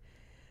abdomen,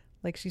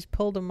 like she's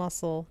pulled a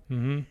muscle.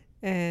 Mm-hmm.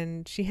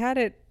 And she had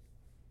it,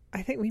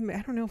 I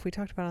don't know if we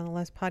talked about it on the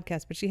last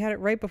podcast, but she had it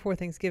right before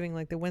Thanksgiving,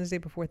 like the Wednesday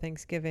before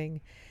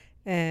Thanksgiving.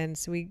 And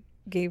so we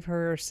gave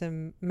her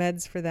some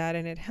meds for that,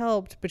 and it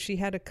helped, but she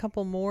had a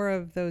couple more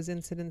of those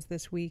incidents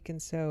this week.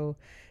 And so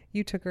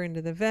you took her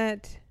into the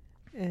vet,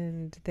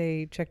 and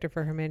they checked her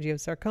for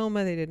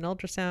hemangiosarcoma. They did an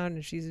ultrasound,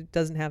 and she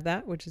doesn't have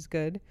that, which is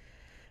good.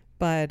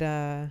 But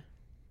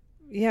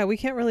yeah, we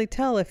can't really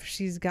tell if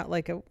she's got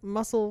like a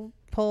muscle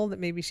pull that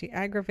maybe she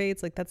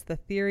aggravates. Like, that's the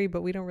theory,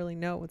 but we don't really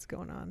know what's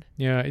going on.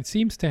 Yeah, it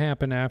seems to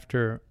happen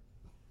after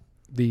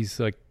these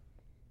like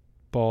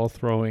ball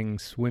throwing,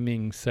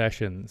 swimming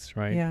sessions,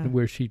 right? Yeah.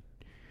 Where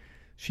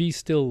she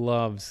still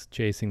loves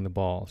chasing the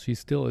ball. She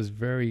still is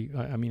very,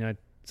 I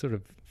sort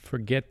of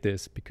forget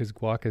this because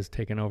Guac has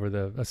taken over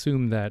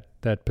assumed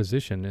that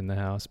position in the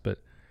house, but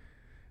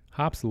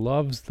Hops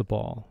loves the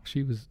ball.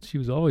 She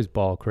was always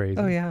ball crazy.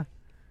 Oh yeah.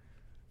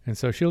 And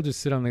so she'll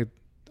just sit on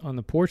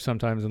the porch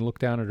sometimes and look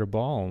down at her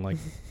ball and like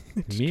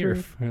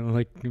meerf and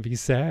like be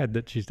sad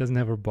that she doesn't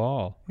have her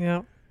ball.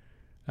 Yeah.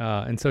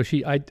 And so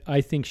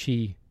I think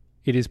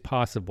it is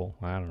possible,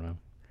 I don't know,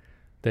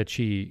 that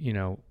she,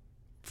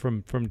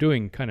 from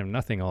doing kind of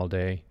nothing all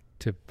day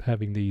to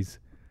having these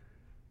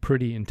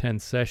pretty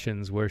intense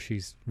sessions where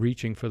she's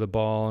reaching for the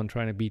ball and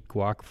trying to beat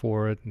Guac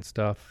for it and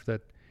stuff,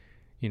 that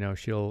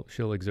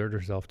she'll exert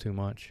herself too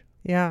much.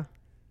 Yeah.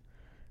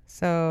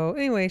 So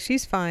anyway,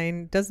 she's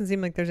fine. Doesn't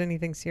seem like there's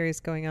anything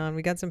serious going on.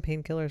 We got some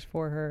painkillers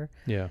for her.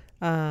 Yeah.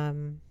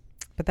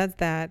 But that's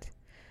that.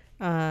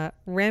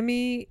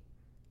 Remy,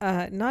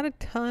 not a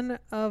ton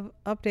of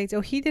updates.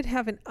 Oh, he did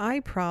have an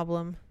eye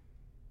problem.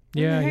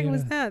 When the heck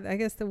was that? I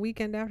guess the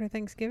weekend after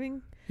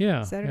Thanksgiving?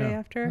 Yeah. Saturday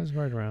after? It was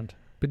right around.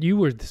 But you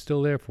were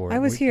still there for it. I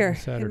was here.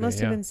 Saturday, it must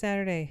have been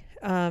Saturday.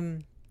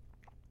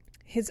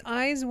 His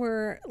eyes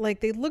were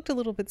like, they looked a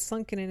little bit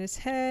sunken in his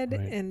head,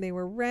 Right. and they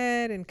were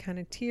red and kind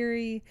of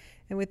teary.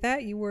 And with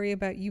that, you worry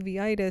about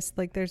uveitis.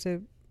 Like there's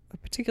a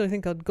particular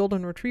thing called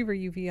golden retriever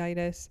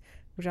uveitis,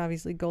 which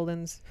obviously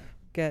Goldens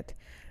get.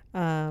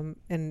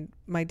 And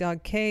my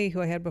dog Kay,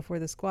 who I had before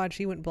the squad,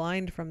 she went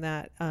blind from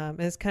that. And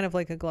it's kind of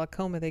like a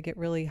glaucoma. They get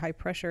really high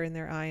pressure in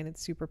their eye and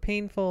it's super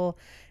painful.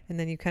 And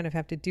then you kind of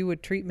have to do a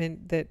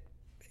treatment that,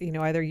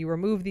 either you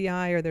remove the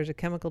eye or there's a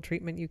chemical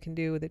treatment you can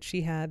do that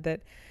she had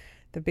that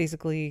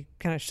basically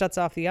kind of shuts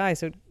off the eye.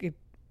 So it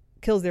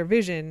kills their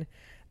vision,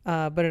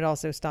 but it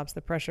also stops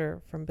the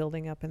pressure from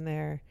building up in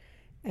there.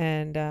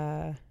 And,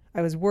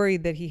 I was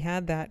worried that he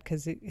had that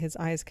because his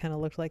eyes kind of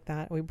looked like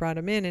that. We brought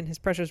him in and his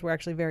pressures were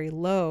actually very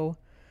low,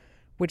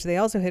 which they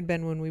also had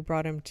been when we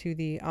brought him to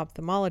the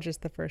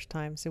ophthalmologist the first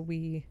time. So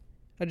we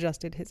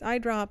adjusted his eye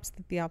drops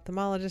that the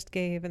ophthalmologist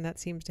gave, and that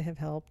seems to have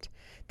helped.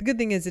 The good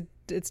thing is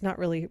it's not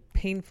really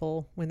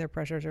painful when their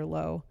pressures are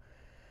low.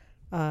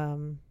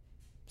 So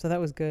that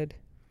was good.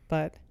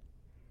 But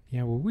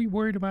yeah, were we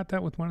worried about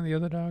that with one of the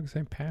other dogs,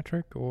 St.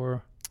 Patrick,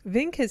 or...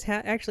 Vink has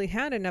actually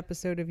had an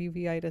episode of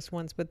uveitis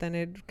once, but then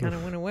it kind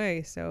of went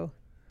away. So,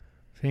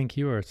 Vink,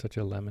 you are such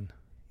a lemon.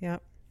 Yeah.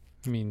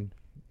 I mean,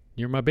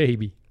 you're my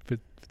baby, but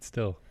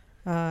still.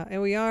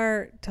 And we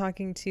are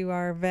talking to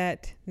our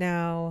vet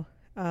now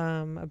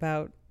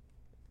about,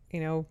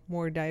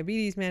 more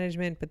diabetes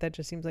management, but that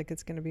just seems like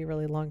it's going to be a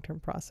really long-term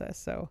process.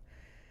 So,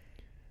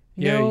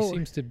 yeah, he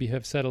seems to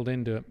have settled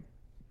into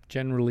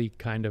generally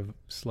kind of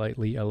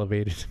slightly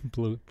elevated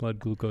blood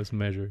glucose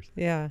measures.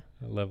 Yeah.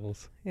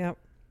 Levels. Yep.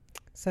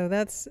 So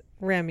that's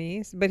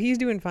Remy, but he's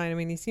doing fine. I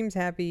mean, he seems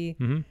happy.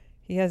 Mm-hmm.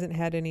 He hasn't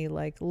had any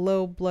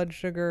low blood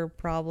sugar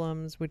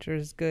problems, which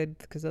is good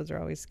because those are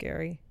always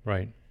scary.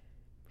 Right.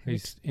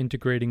 He's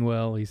integrating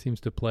well. He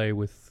seems to play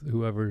with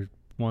whoever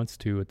wants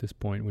to at this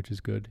point, which is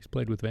good. He's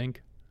played with Venk.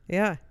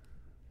 Yeah.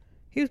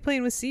 He was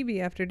playing with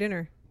CB after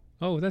dinner.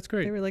 Oh, that's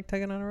great. They were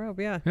tugging on a rope.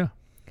 Yeah. Yeah.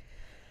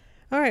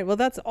 All right. Well,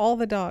 that's all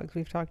the dogs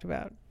we've talked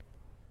about.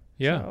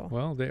 Yeah. So,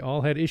 well, they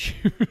all had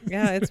issues.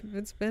 Yeah.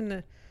 It's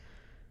been...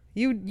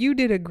 You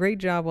did a great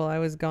job while I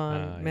was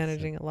gone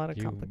managing a lot of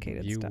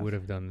complicated stuff. You would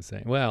have done the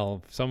same.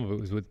 Well, some of it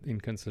was in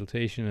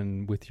consultation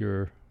and with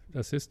your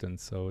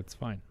assistants, so it's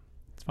fine.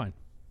 It's fine.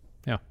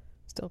 Yeah.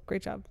 Still,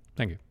 great job.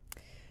 Thank you.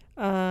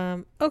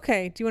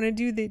 Okay. Do you want to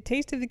do the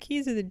Taste of the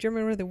Keys or the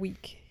German word of the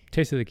week?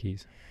 Taste of the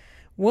Keys.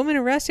 Woman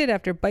arrested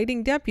after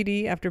biting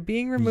deputy after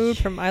being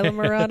removed from Isla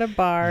Morada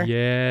bar.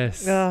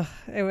 Yes. Ugh,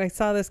 I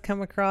saw this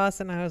come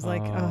across and I was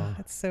like, oh,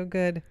 that's so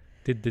good.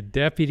 Did the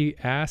deputy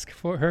ask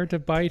for her to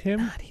bite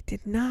him? He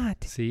did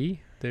not.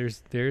 See,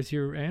 there's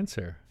your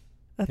answer.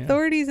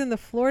 Authorities in the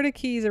Florida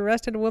Keys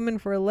arrested a woman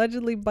for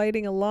allegedly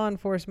biting a law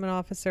enforcement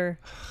officer.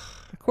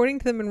 According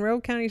to the Monroe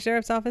County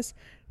Sheriff's Office,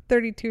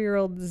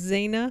 32-year-old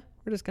Zaina,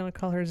 we're just going to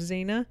call her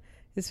Zaina,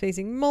 is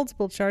facing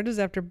multiple charges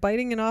after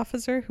biting an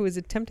officer who was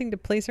attempting to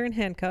place her in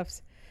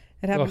handcuffs.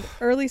 It happened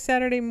early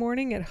Saturday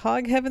morning at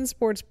Hog Heaven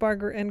Sports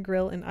Bar and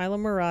Grill in Isla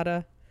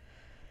Morada.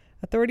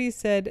 Authorities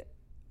said...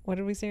 What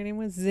did we say her name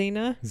was?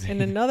 Zaina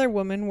and another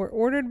woman were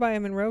ordered by a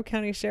Monroe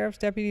County Sheriff's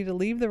deputy to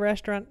leave the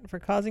restaurant for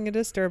causing a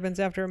disturbance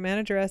after a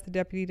manager asked the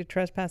deputy to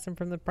trespass him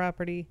from the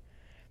property.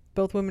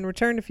 Both women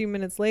returned a few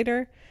minutes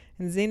later,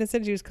 and Zaina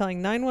said she was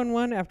calling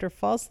 911 after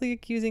falsely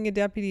accusing a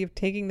deputy of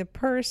taking the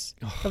purse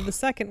of the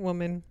second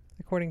woman,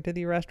 according to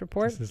the arrest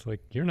report. This is like,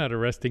 you're not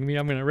arresting me,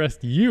 I'm going to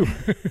arrest you.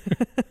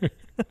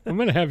 I'm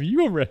going to have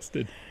you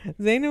arrested.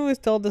 Zaina was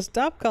told to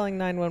stop calling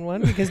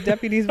 911 because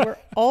deputies were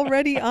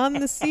already on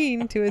the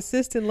scene to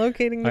assist in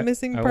locating the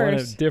missing purse. I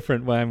want a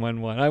different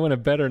 911. I want a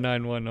better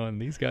 911.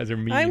 These guys are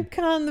mean. I'm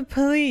calling the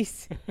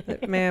police.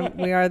 Ma'am,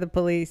 we are the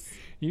police.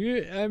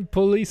 I'm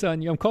police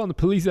on you. I'm calling the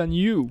police on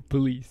you,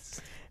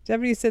 police.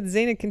 Deputy said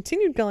Zaina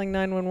continued calling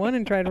 911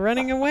 and tried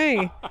running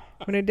away.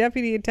 When a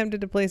deputy attempted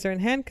to place her in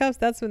handcuffs,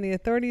 that's when the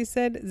authorities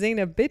said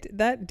Zaina bit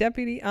that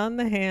deputy on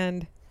the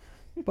hand.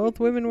 Both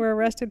women were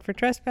arrested for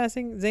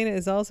trespassing. Zaina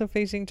is also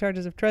facing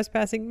charges of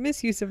trespassing,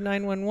 misuse of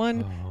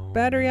 911,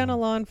 battery on a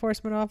law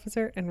enforcement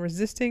officer, and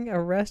resisting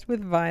arrest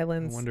with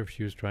violence. I wonder if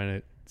she was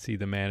trying to see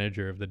the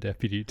manager of the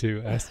deputy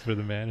too. Ask for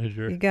the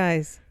manager. You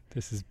guys.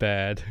 This is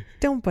bad.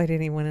 Don't bite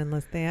anyone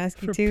unless they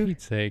ask you to. For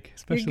Pete's sake.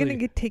 Especially you're going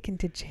to get taken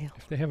to jail.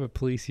 If they have a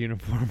police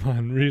uniform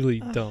on,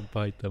 really don't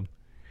bite them.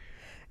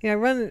 Yeah,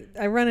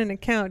 I run an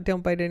account,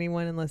 Don't Bite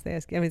Anyone Unless They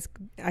Ask You. I mean,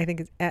 I think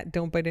it's at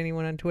Don't Bite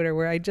Anyone on Twitter,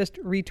 where I just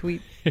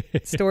retweet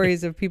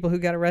stories of people who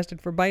got arrested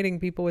for biting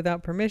people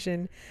without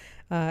permission.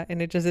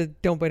 And it just says,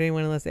 don't bite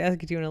anyone unless they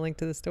ask you to, and a link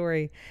to the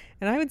story.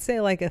 And I would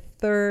say like a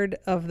third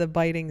of the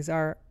bitings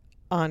are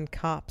on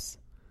cops.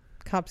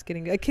 Cops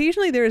getting...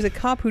 Occasionally there is a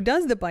cop who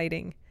does the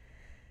biting,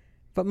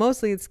 but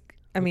mostly it's...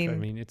 I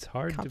mean, it's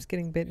hard. Cops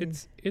getting bitten.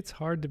 It's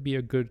hard to be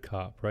a good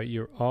cop, right?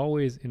 You're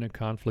always in a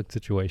conflict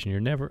situation.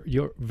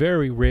 You're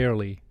very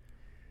rarely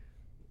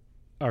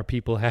are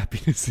people happy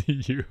to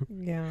see you.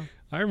 Yeah.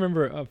 I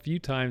remember a few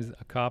times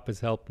a cop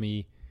has helped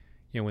me,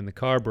 when the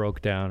car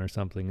broke down or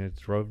something, it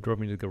drove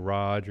me to the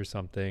garage or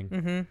something.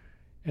 Mm-hmm.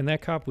 And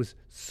that cop was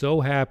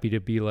so happy to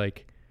be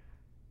like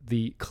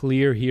the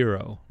clear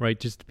hero, right?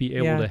 Just to be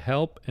able to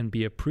help and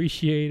be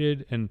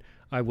appreciated. And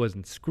I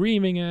wasn't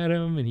screaming at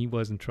him, and he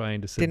wasn't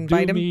trying to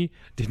subdue me.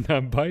 Did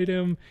not bite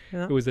him.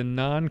 Yeah. It was a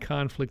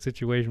non-conflict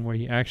situation where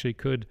he actually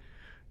could,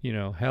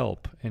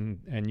 help.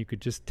 And you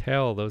could just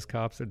tell those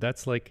cops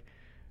that's like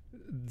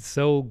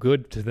so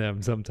good to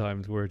them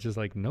sometimes, where it's just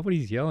like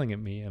nobody's yelling at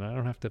me and I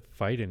don't have to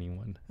fight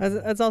anyone.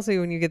 That's also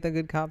when you get the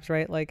good cops,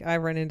 right? Like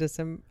I've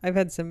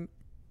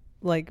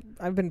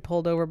been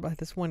pulled over by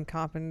this one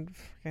cop in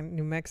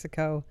New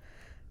Mexico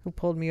who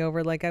pulled me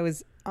over. Like I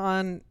was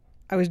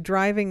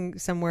driving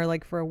somewhere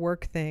like for a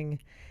work thing,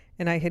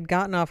 and I had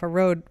gotten off a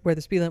road where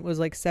the speed limit was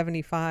like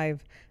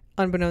 75,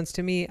 unbeknownst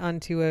to me,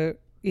 onto a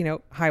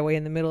highway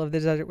in the middle of the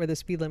desert where the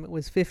speed limit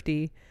was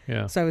 50.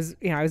 Yeah. So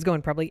I was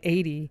going probably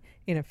 80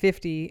 in a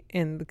 50,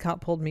 and the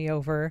cop pulled me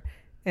over,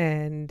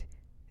 and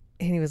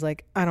he was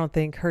like, I don't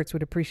think Hertz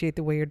would appreciate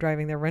the way you're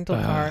driving their rental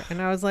car.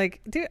 And I was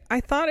like, dude, I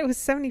thought it was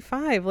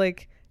 75.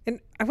 Like, and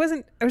I was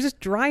just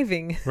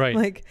driving. Right.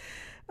 Like,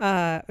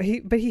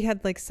 he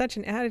had like such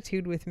an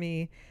attitude with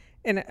me.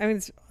 And I mean,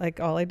 it's like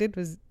all I did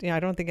was, I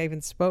don't think I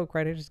even spoke,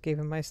 right? I just gave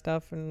him my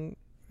stuff and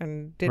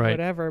did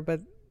whatever.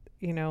 But,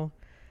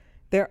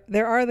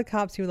 there are the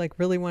cops who like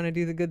really want to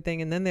do the good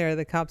thing. And then there are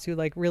the cops who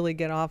like really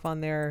get off on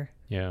their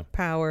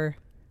power.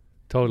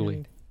 Totally.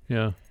 And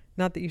yeah.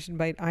 Not that you should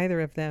bite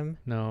either of them.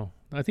 No,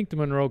 I think the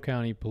Monroe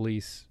County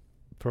Police,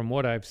 from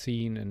what I've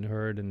seen and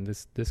heard and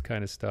this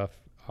kind of stuff,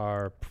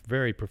 are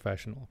very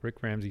professional.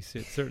 Rick Ramsey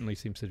certainly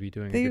seems to be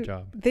doing a good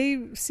job.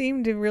 They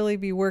seem to really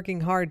be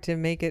working hard to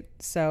make it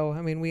so.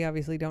 I mean, we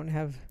obviously don't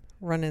have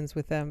run-ins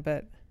with them,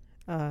 but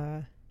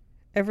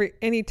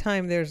any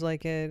time there's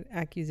like an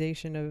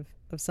accusation of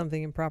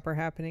something improper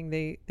happening,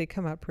 they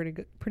come out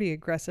pretty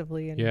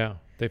aggressively. And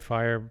they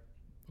fire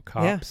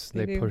cops.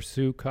 Yeah, they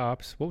pursue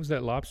cops. What was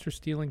that lobster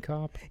stealing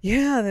cop?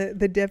 Yeah,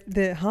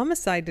 the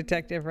homicide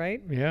detective, right?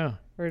 Yeah.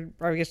 Or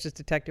I guess just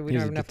detective. We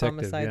don't have enough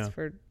homicides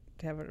to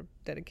have a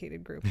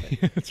dedicated group.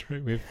 Yeah, that's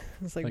right.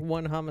 It's like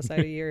one homicide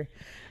a year.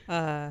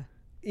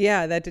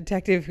 That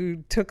detective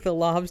who took the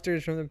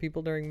lobsters from the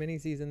people during mini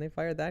season, they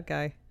fired that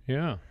guy.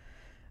 Yeah.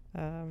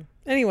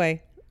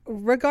 Anyway,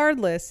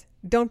 regardless,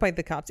 don't bite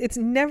the cops. It's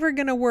never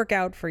going to work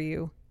out for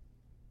you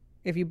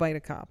if you bite a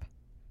cop.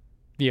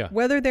 Yeah.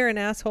 Whether they're an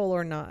asshole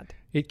or not.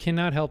 It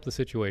cannot help the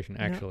situation,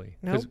 actually.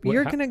 No,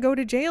 you're going to go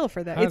to jail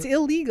for that. It's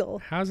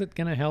illegal. How's it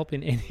going to help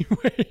in any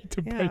way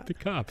to bite the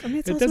cop? I mean,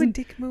 it's also a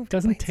dick move. It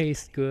doesn't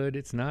taste good.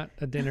 It's not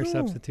a dinner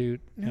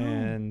substitute. No.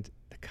 And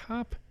the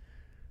cop,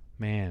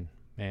 man,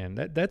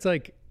 that's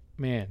like,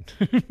 man,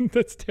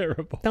 that's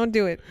terrible. Don't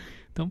do it.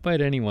 Don't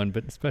bite anyone,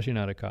 but especially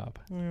not a cop.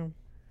 Yeah.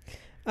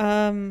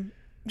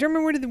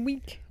 German word of the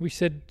week. We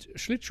said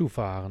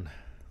Schlittschuhfahren.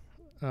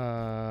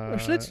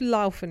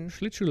 Schlittschuhlaufen.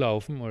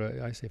 Schlittschuhlaufen,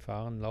 or I say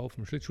fahren,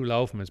 laufen.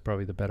 Schlittschuhlaufen is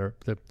probably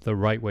the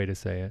right way to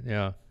say it.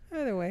 Yeah.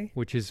 Either way.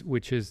 Which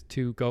is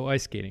to go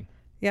ice skating.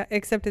 Yeah,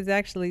 except it's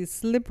actually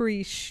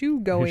slippery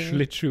shoe going.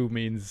 Schlittschuh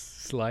means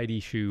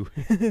slidey shoe.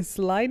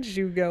 Slide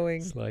shoe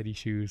going. Slidey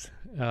shoes.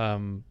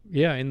 In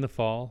the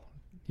fall,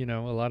 a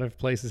lot of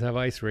places have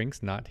ice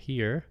rinks. Not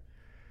here.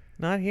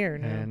 Not here,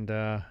 no.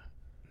 And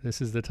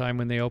this is the time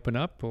when they open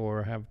up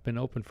or have been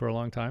open for a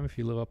long time if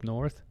you live up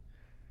north.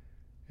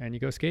 And you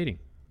go skating.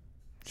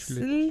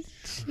 Laufen,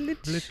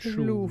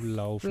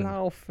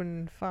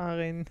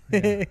 fahren.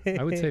 Yeah.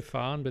 I would say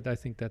fahren, but I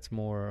think that's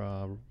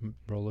more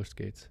roller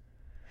skates.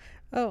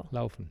 Oh.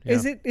 Laufen. Yeah.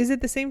 Is it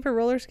the same for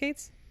roller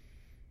skates?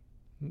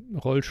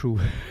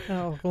 Rollschuh.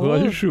 Oh,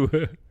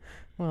 Rollschuhe.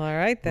 Well, all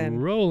right then.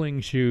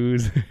 Rolling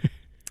shoes.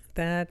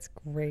 That's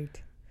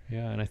great.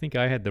 Yeah, and I think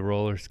I had the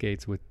roller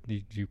skates with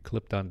you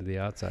clipped onto the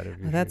outside of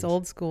your shoes. That's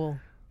old school.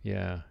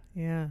 Yeah.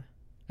 Yeah.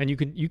 And you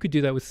could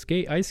do that with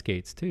ice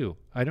skates too.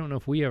 I don't know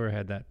if we ever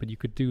had that, but you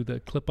could do the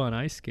clip-on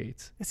ice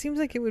skates. It seems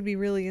like it would be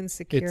really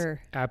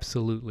insecure. It's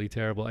absolutely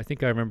terrible. I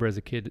think I remember as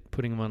a kid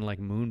putting them on like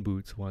moon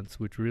boots once,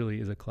 which really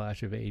is a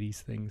clash of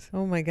 80s things.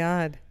 Oh my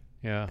God.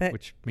 Yeah,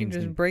 which means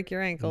you just break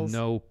your ankles.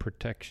 No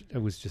protection. It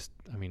was just,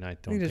 I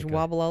don't. You just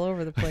wobble all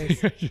over the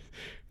place.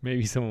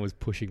 Maybe someone was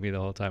pushing me the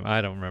whole time.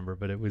 I don't remember,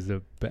 but it was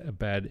a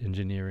bad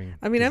engineering.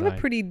 I'm a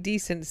pretty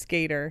decent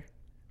skater.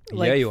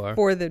 like Yeah, you are.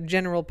 for the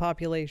general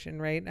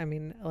population, right? I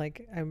mean,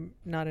 like I'm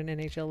not an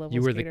NHL level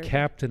You were skater, the but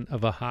captain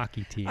of a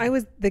hockey team. I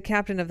was the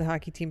captain of the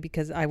hockey team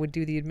because I would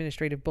do the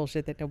administrative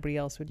bullshit that nobody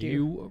else would do.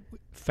 You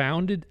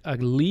founded a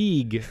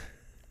league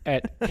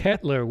at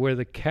Kettler where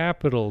the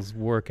Capitals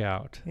work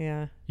out.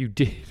 Yeah. You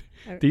did.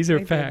 These are I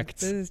did.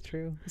 facts. This is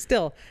true.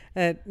 Still,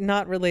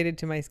 not related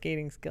to my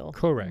skating skill.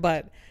 Correct.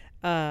 But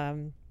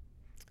I'm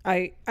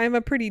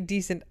a pretty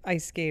decent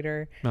ice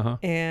skater, Uh-huh.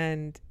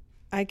 and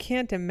I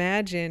can't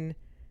imagine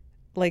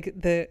like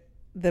the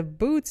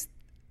boots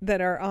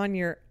that are on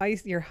your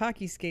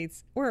hockey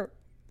skates or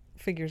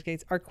figure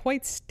skates are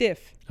quite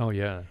stiff. Oh,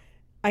 yeah.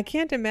 I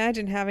can't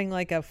imagine having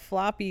like a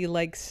floppy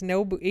like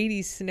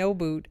 80s snow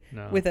boot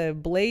No. with a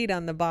blade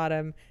on the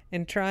bottom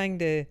and trying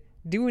to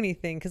do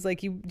anything because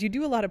like you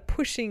do a lot of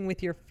pushing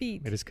with your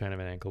feet. It is kind of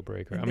an ankle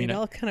breaker. And I mean,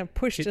 they'll kind of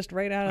push just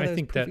right out of those I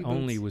think that poofy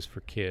only boots. was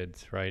for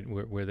kids, right?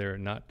 Where they're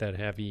not that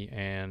heavy,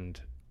 and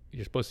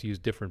you're supposed to use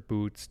different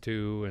boots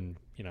too, and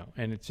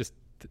and it's just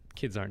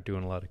kids aren't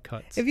doing a lot of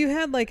cuts. If you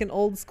had like an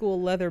old school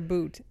leather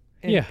boot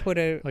and Yeah, put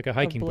a like a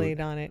hiking blade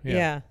boot. on it, Yeah.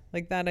 yeah,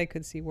 like that I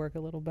could see work a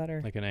little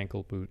better. Like an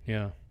ankle boot,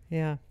 yeah.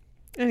 Yeah.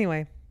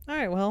 Anyway, all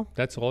right. Well,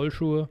 That's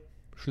Rollschuhe.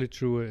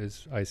 Schlittschuhe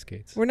is ice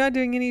skates. we're not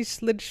doing any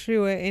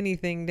Schlittschuhe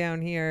anything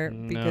down here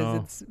because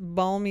No. it's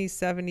balmy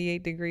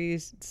 78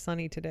 degrees, it's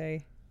sunny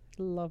today.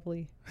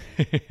 Lovely.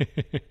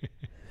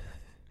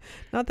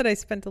 Not that I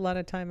spent a lot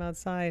of time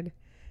outside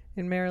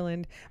in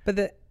Maryland, but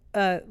the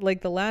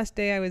last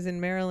day I was in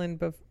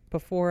Maryland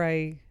before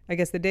I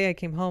guess the day I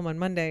came home on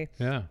Monday,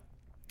 Yeah.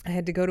 I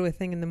had to go to a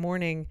thing in the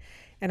morning,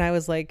 and I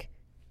was like,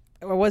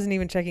 I wasn't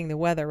even checking the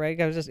weather, right?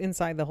 I was just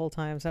inside the whole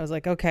time. So I was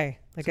like, okay,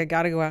 like I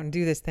got to go out and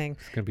do this thing.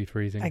 It's going to be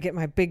freezing. I get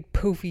my big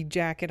poofy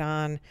jacket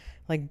on,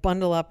 like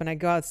bundle up, and I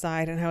go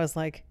outside, and I was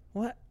like,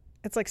 what?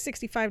 It's like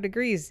 65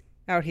 degrees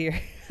out here.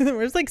 It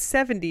was like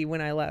 70 when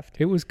I left.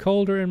 It was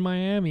colder in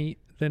Miami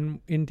than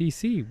in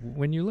D.C.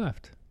 when you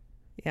left.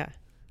 Yeah.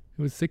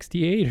 It was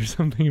 68 or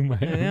something in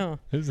Miami. I know.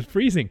 It was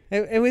freezing.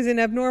 It was an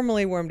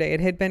abnormally warm day. It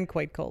had been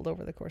quite cold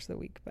over the course of the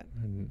week, but.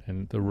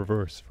 And the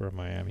reverse for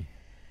Miami.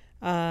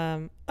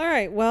 All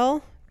right.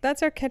 Well,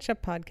 that's our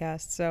catch-up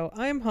podcast. So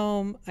I'm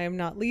home. I am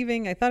not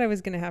leaving. I thought I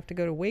was going to have to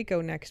go to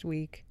Waco next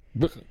week.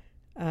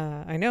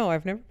 I know.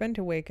 I've never been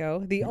to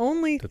Waco. The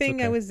only That's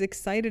thing I okay. was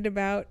excited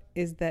about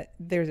is that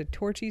there's a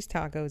Torchy's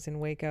Tacos in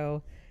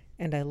Waco,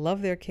 and I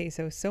love their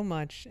queso so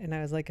much. And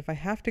I was like, if I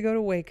have to go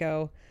to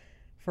Waco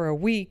for a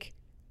week,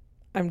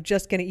 I'm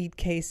just going to eat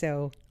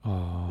queso.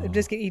 Oh, I'm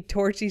just going to eat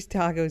Torchy's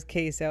Tacos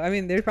queso. I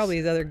mean, there probably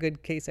is other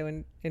good queso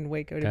in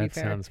Waco, to be that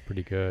fair. sounds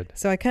pretty good.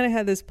 So I kind of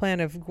had this plan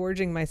of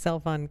gorging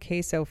myself on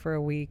queso for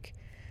a week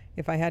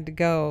if I had to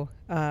go.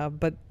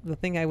 But the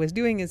thing I was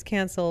doing is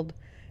canceled.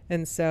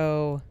 And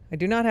so I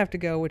do not have to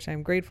go, which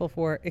I'm grateful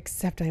for,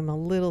 except I'm a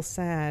little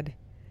sad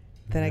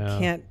that Yeah. I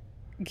can't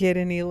get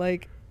any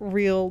like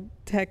real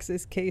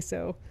Texas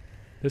queso.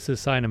 This is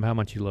a sign of how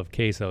much you love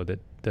queso that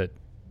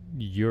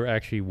you're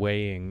actually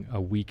weighing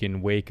a week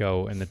in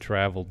Waco and the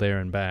travel there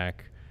and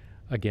back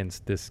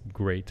against this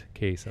great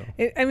queso.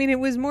 It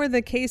was more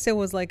the queso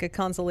was like a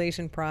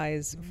consolation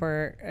prize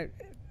for,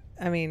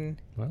 Well,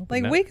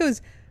 like but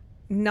Waco's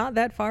not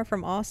that far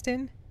from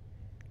Austin.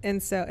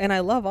 And I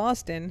love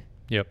Austin.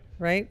 Yep.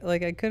 Right?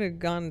 Like I could have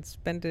gone and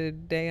spent a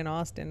day in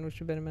Austin, which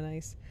would have been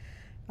nice.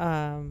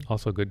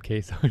 Also good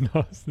queso in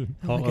Austin.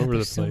 Oh all my God, over the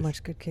there's so place.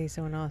 much good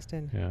queso in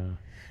Austin.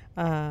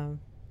 Yeah.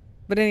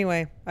 But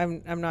anyway,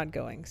 I'm not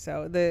going.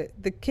 So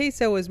the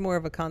queso was more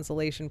of a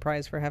consolation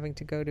prize for having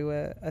to go to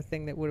a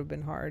thing that would have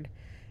been hard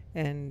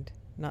and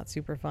not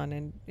super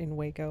fun in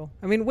Waco.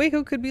 I mean,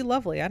 Waco could be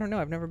lovely. I don't know.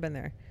 I've never been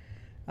there.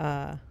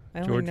 I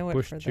only George know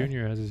Bush it for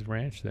Jr. has his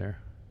ranch there.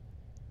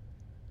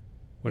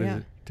 What is Yeah.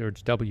 it?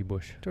 George W.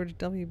 Bush. George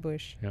W.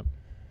 Bush. Yep.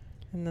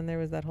 And then there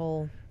was that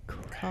whole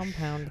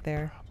compound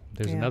there.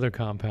 There's Yeah. another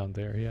compound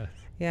there, yes.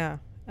 Yeah.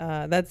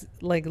 That's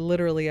like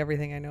literally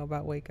everything I know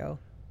about Waco.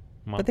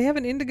 Wow. But they have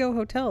an Indigo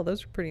hotel.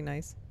 Those are pretty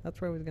nice. That's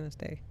where I was going to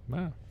stay.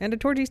 Wow. And a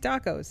Torchy's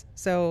Tacos.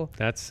 So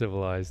That's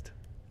civilized.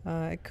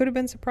 it could have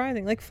been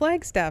surprising. Like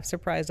Flagstaff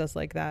surprised us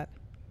like that.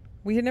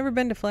 We had never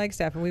been to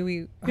Flagstaff, and we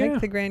Yeah.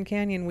 hiked the Grand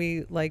Canyon.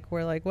 Were like,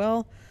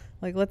 well,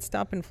 like let's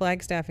stop in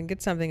Flagstaff and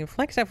get something. And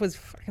Flagstaff was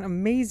fucking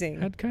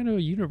amazing. Had kind of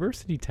a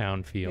university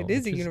town feel. It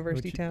is which a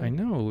university which town. I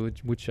know,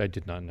 which I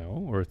did not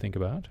know or think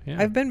about. Yeah.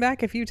 I've been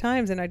back a few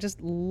times, and I just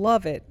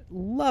love it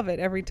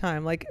every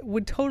time. Like,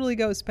 would totally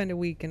go spend a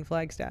week in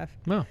Flagstaff,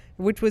 Well,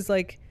 which was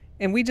like,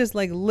 and we just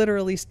like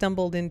literally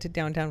stumbled into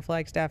downtown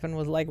Flagstaff and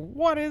was like,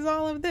 what is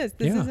all of this?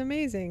 This Yeah. is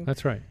amazing.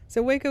 that's right.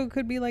 So Waco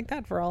could be like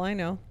that for all I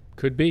know.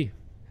 Could be.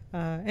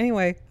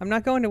 Anyway, I'm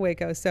not going to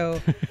Waco, so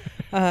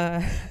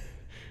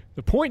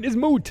The point is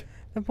moot.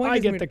 the point I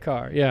is get moot. the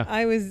car. Yeah.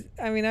 I was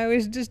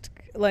just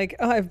like,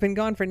 oh, I've been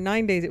gone for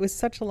 9 days. It was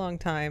such a long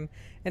time.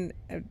 And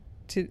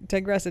to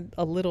digress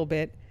a little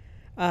bit,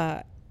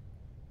 I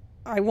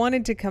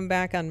wanted to come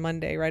back on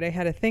Monday, right? I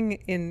had a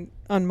thing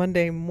on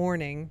Monday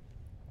morning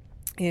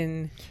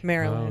in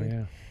Maryland. Oh,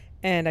 yeah.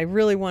 And I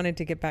really wanted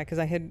to get back because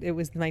it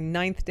was my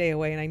 9th day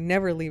away, and I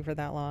never leave for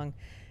that long.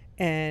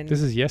 And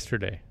This is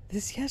yesterday.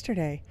 this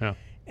yesterday. Oh.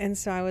 And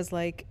so I was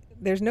like,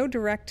 there's no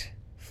direct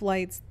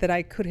flights that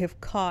I could have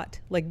caught,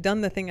 like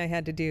done the thing I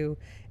had to do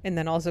and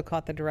then also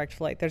caught the direct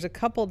flight. There's a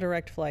couple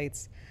direct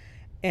flights,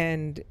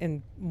 and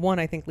one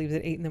I think leaves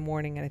at 8 in the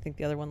morning, and I think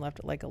the other one left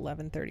at like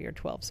 11:30 or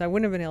 12. So I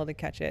wouldn't have been able to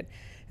catch it.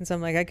 And so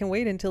I'm like, I can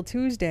wait until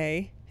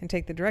Tuesday and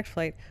take the direct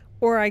flight,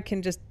 or I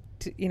can just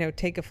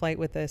take a flight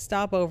with a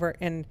stopover.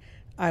 And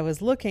I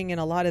was looking,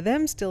 and a lot of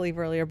them still leave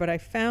earlier, but I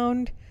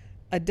found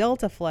a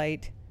Delta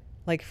flight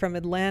like from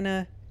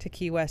Atlanta to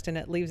Key West, and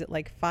it leaves at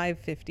like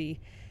 5:50.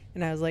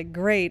 And I was like,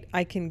 great,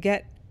 I can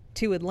get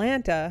to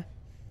Atlanta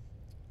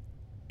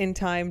in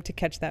time to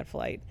catch that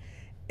flight.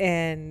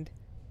 And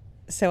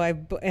so I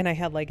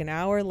had like an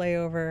hour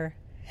layover.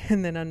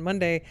 And then on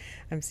Monday,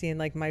 I'm seeing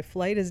like my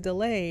flight is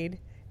delayed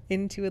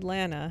into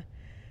Atlanta,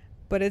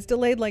 but it's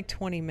delayed like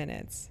 20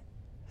 minutes.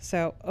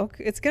 So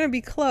okay, it's going to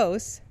be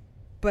close,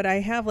 but I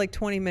have like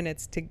 20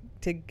 minutes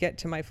to get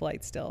to my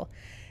flight still.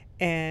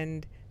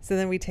 And so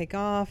then we take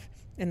off,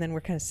 and then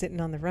we're kind of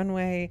sitting on the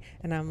runway,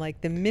 and I'm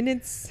like, the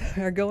minutes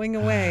are going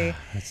away.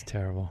 That's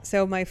terrible.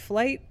 So the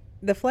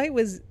flight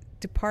was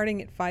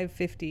departing at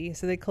 5:50,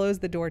 so they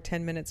closed the door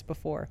 10 minutes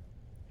before.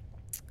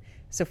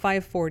 So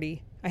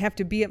 5:40, I have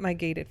to be at my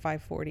gate at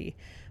 5:40.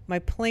 My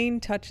plane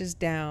touches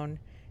down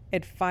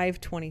at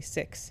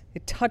 5:26.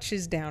 It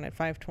touches down at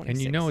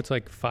 5:26. And it's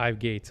like 5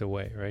 gates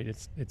away, right?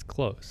 It's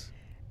close.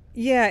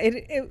 Yeah,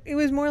 it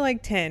was more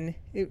like 10.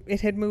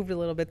 It had moved a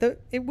little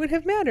bit. It would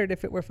have mattered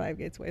if it were 5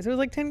 gates away. So it was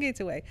like 10 gates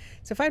away.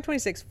 So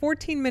 5:26,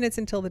 14 minutes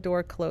until the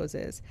door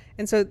closes.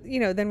 And so,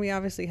 then we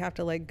obviously have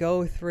to like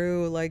go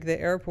through like the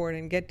airport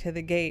and get to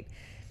the gate.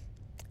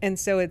 And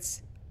so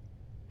it's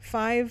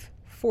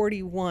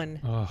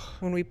 5:41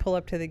 when we pull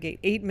up to the gate.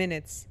 8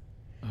 minutes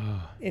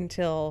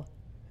until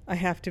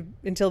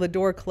the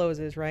door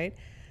closes, right?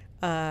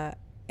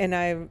 And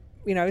I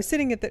was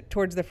sitting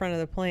towards the front of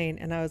the plane,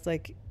 and I was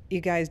like, you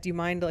guys, do you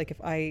mind like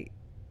if I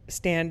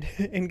stand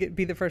and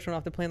be the first one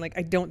off the plane? Like,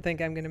 I don't think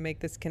I'm going to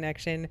make this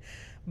connection,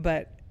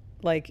 but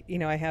like,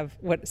 I have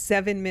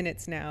 7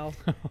 minutes now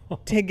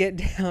to get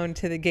down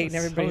to the gate. And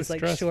everybody's so like,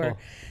 stressful. sure.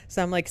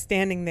 So I'm like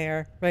standing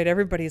there, right?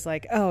 Everybody's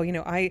like, oh,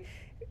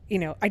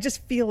 I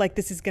just feel like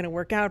this is going to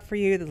work out for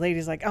you. The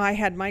lady's like, oh, I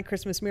had my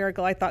Christmas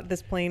miracle. I thought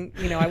this plane,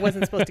 I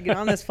wasn't supposed to get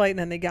on this flight, and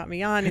then they got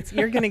me on.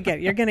 You're going to get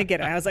it. You're going to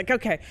get it. I was like,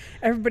 okay,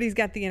 everybody's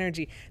got the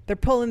energy. They're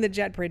pulling the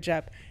jet bridge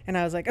up. And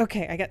I was like,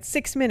 okay, I got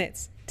 6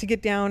 minutes to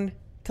get down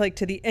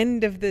to the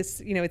end of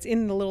this. It's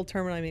in the little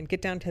terminal.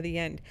 Get down to the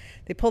end.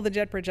 They pull the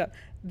jet bridge up.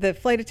 The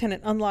flight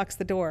attendant unlocks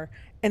the door.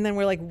 And then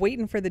we're like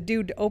waiting for the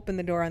dude to open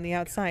the door on the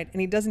outside.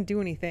 And he doesn't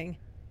do anything.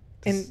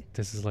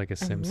 This is like a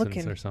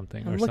Simpsons or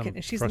something. I'm or looking, some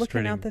and she's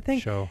looking out the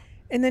thing. Show.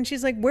 And then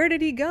she's like, where did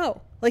he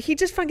go? Like, he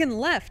just fucking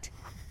left.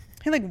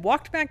 He like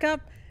walked back up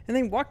and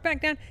then walked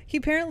back down. He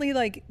apparently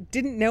like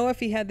didn't know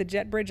if he had the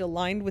jet bridge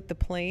aligned with the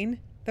plane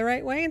the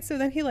right way. And so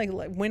then he like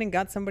went and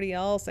got somebody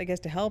else, I guess,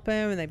 to help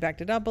him. And they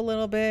backed it up a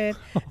little bit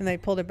and they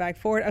pulled it back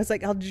forward. I was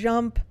like, I'll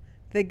jump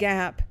the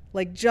gap.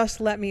 Like, just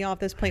let me off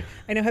this plane.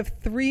 I now have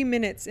 3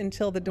 minutes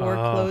until the door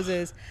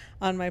closes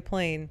on my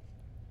plane.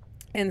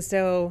 And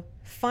so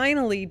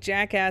finally,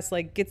 Jackass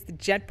like gets the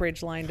jet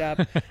bridge lined up.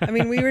 I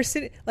mean, we were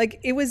sitting like,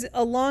 it was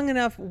a long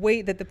enough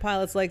wait that the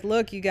pilot's like,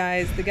 look, you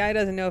guys, the guy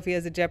doesn't know if he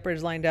has a jet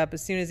bridge lined up.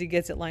 As soon as he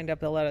gets it lined up,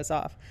 they'll let us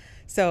off.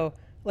 So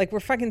like, we're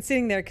fucking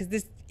sitting there because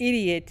this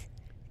idiot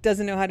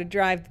doesn't know how to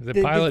drive.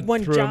 The pilot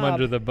one threw job. him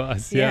under the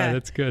bus. Yeah,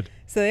 that's good.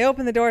 So they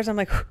open the doors. I'm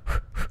like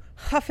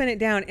huffing it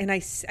down, and I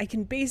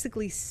can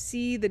basically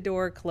see the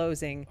door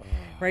closing,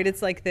 right?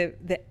 It's like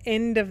the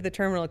end of the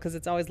terminal, because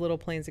it's always little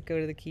planes that go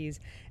to the Keys.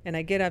 And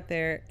I get up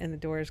there, and the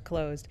door is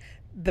closed.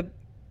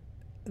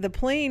 The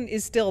plane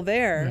is still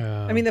there.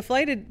 Yeah. I mean,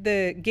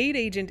 the gate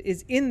agent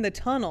is in the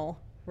tunnel,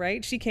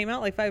 right? She came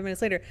out like 5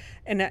 minutes later,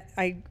 and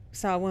I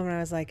saw a woman. I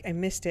was like, I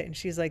missed it. And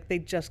she's like, they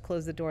just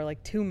closed the door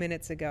like 2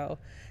 minutes ago.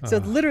 So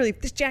literally,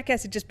 if this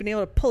jackass had just been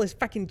able to pull his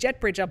fucking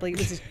jet bridge up like it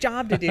was his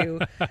job to do,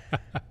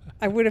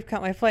 I would have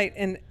caught my flight.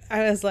 And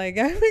I was like,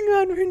 I've been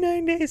gone for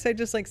 9 days. So I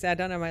just like sat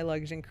down on my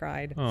luggage and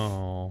cried.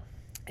 Oh.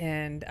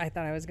 And I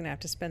thought I was going to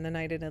have to spend the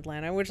night in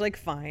Atlanta, which like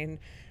fine.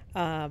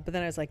 But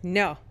then I was like,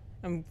 no,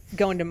 I'm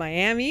going to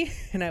Miami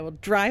and I will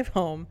drive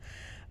home.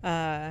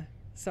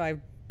 So I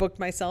booked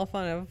myself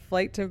on a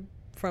flight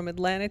from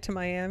Atlanta to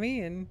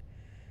Miami, and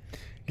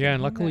yeah,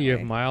 and luckily you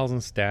have miles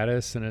and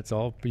status, and it's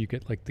all, you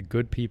get like the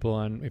good people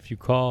on. If you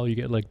call, you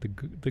get like the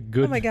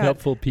good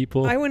helpful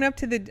people. I went up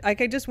to I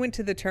just went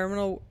to the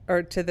terminal,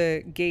 or to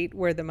the gate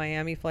where the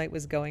Miami flight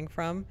was going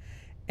from,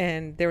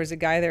 and there was a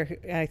guy there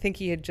I think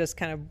he had just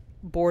kind of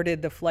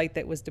boarded the flight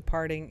that was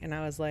departing, and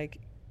I was like,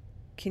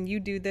 can you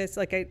do this?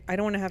 Like, I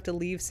don't want to have to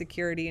leave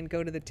security and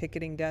go to the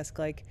ticketing desk.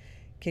 Like,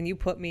 can you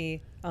put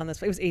me on this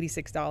flight? It was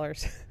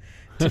 $86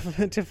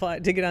 to fly,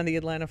 to get on the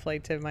Atlanta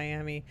flight to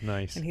Miami.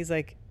 Nice. And he's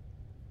like,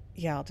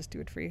 yeah, I'll just do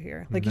it for you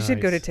here. Like, you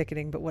should go to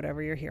ticketing, but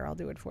whatever, you're here, I'll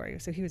do it for you.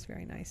 So he was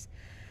very nice.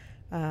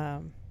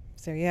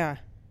 So yeah,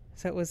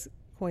 so it was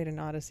quite an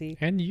odyssey.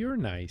 And you're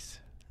nice.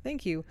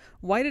 Thank you.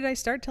 Why did I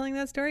start telling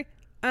that story?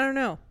 I don't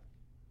know.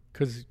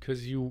 Because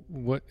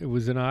it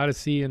was an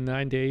odyssey in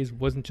 9 days.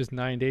 Wasn't just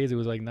 9 days. It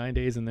was like 9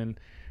 days and then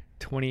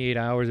 28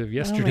 hours of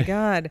yesterday. Oh my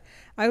God.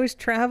 I was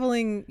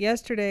traveling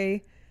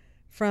yesterday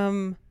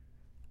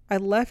I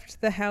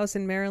left the house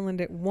in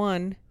Maryland at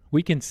 1.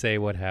 We can say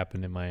what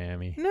happened in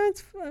Miami. No,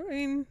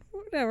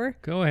 whatever.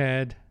 Go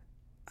ahead.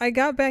 I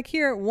got back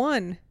here at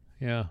 1.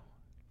 Yeah.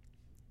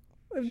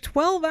 A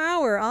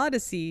 12-hour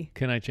odyssey.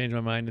 Can I change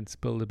my mind and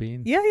spill the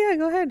beans? Yeah,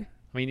 go ahead.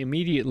 I mean,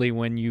 immediately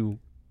when you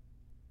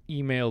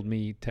emailed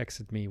me,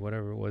 texted me,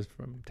 whatever it was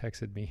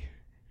texted me,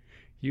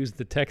 used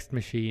the text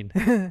machine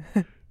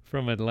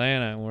from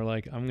Atlanta, and we're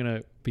like, I'm going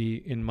to be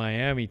in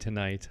Miami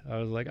tonight. I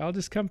was like, I'll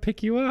just come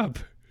pick you up.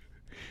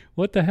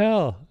 What the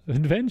hell?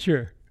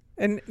 Adventure.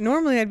 And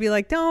normally I'd be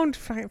like, don't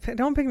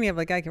pick me up.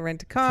 Like, I can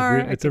rent a car.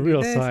 It's a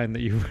real sign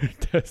that you were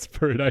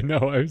desperate. I know.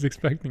 I was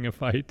expecting a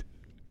fight.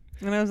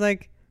 And I was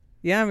like,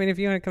 yeah, I mean, if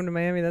you want to come to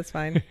Miami, that's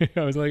fine.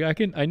 I was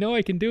like, I know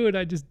I can do it.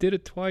 I just did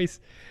it twice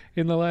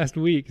in the last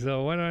week.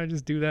 So why don't I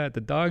just do that?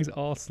 The dogs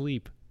all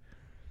sleep.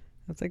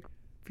 I was like,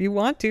 if you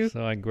want to.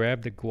 So I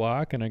grabbed the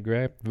guac and I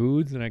grabbed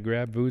Voods and I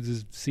grabbed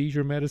Voods'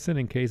 seizure medicine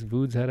in case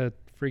Voods had a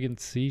friggin'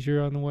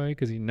 seizure on the way,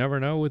 because you never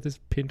know with this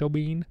pinto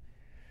bean.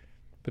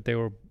 But they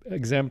were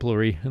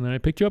exemplary. And then I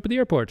picked you up at the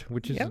airport,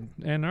 which is an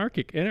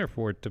anarchic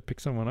airport to pick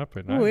someone up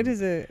at. Oh,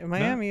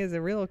 Miami is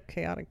a real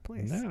chaotic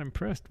place. Not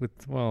impressed with,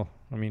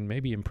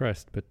 maybe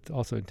impressed, but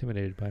also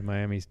intimidated by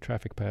Miami's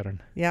traffic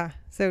pattern. Yeah.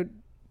 So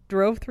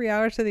drove 3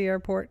 hours to the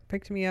airport,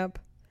 picked me up,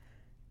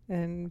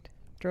 and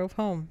drove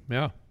home.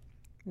 Yeah.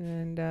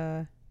 And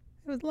it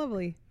was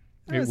lovely.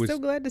 I was so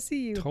glad to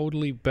see you.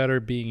 Totally better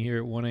being here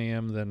at 1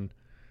 a.m. than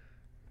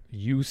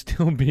you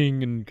still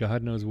being in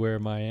God knows where,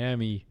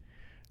 Miami,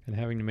 and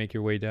having to make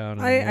your way down.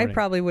 I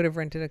probably would have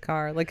rented a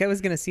car. Like, I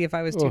was going to see if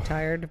I was too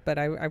tired, but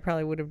I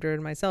probably would have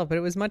driven myself. But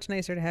it was much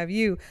nicer to have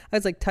you. I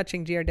was like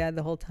touching GR Dad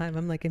the whole time.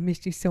 I'm like, I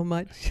missed you so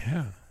much.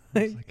 Yeah.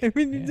 I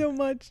missed you so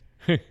much.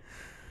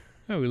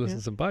 Oh, we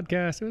listened to some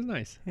podcasts. It was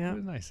nice. Yeah. It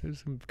was nice. It was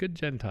some good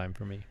gen time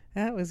for me.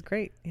 That was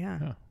great. Yeah.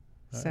 Oh.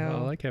 So I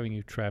like having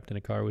you trapped in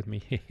a car with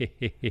me.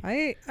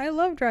 I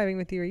love driving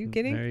with you. Are you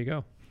kidding? There you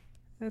go.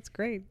 That's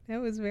great.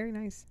 That was very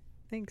nice.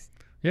 Thanks.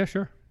 Yeah,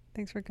 sure.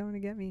 Thanks for coming to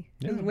get me.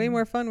 Yeah. It was way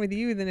more fun with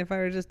you than if I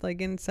were just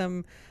like in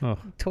some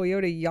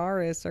Toyota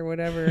Yaris or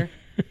whatever,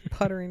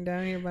 puttering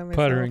down here by myself.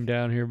 Puttering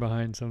down here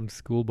behind some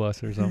school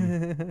bus or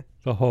something.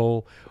 The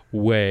whole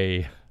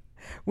way.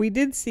 We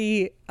did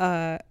see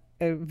a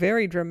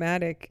very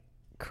dramatic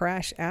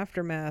crash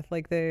aftermath.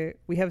 Like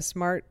we have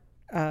smart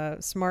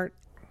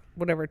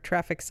whatever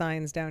traffic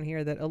signs down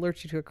here that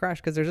alert you to a crash,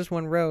 because there's just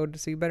one road,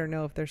 so you better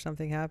know if there's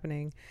something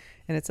happening.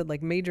 And it said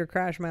like major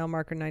crash, mile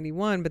marker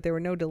 91, but there were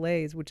no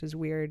delays, which is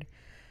weird.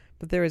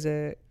 But there was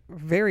a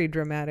very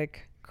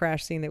dramatic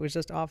crash scene that was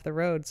just off the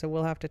road, so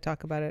we'll have to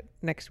talk about it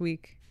next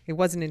week. It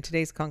wasn't in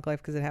today's conclave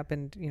because it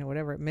happened,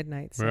 at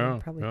midnight, so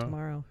probably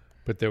tomorrow.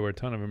 But there were a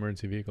ton of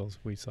emergency vehicles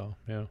we saw,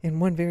 yeah. In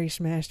one very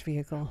smashed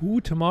vehicle. Ooh,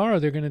 tomorrow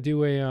they're going to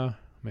do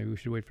maybe we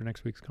should wait for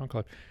next week's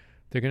conclave.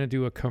 They're going to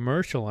do a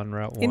commercial on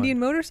Route 1. Indian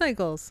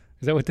motorcycles.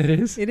 Is that what that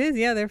is? It is,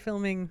 yeah. They're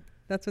filming.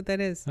 That's what that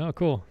is. Oh,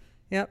 cool.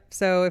 Yep.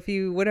 So if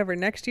you,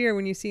 next year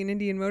when you see an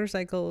Indian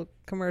motorcycle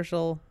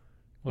commercial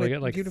with they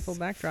got like beautiful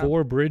backdrop.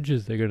 4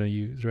 bridges they're going to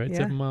use, right? Yeah.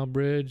 7 Mile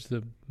Bridge,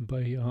 the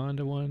Bahia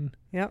Honda one.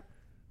 Yep.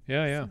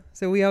 Yeah.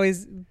 So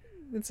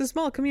it's a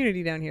small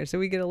community down here. So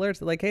we get alerts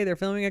that like, hey, they're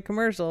filming a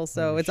commercial.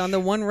 So it's on the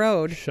one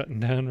road.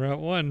 Shutting down Route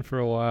 1 for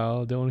a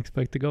while. Don't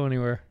expect to go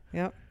anywhere.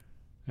 Yep.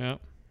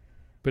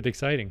 But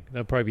exciting.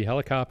 There'll probably be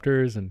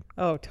helicopters and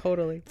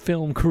totally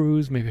film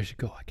crews. Maybe I should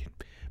go. I can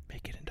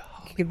make it into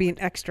Hollywood. You could be an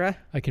extra.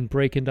 I can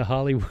break into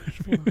Hollywood.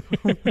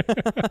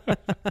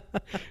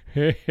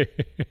 Have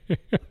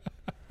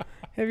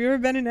you ever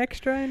been an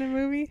extra in a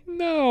movie?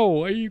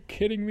 No. Are you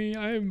kidding me?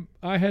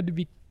 I had to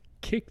be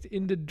kicked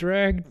into,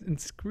 dragged, and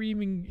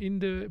screaming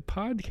into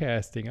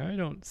podcasting. I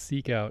don't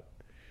seek out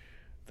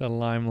the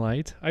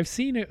limelight. I've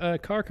seen a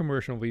car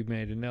commercial we've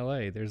made in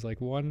L.A. There's like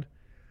one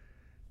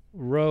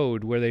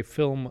road where they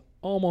film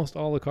almost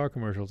all the car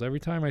commercials.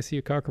 Every time I see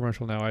a car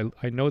commercial now,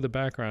 I know the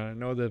background. I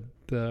know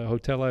the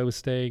hotel I was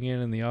staying in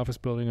and the office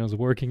building I was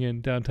working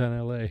in downtown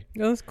LA. Oh,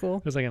 that's cool.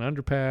 It was like an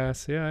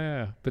underpass.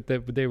 Yeah. But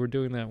they were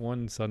doing that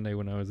one Sunday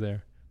when I was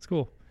there. It's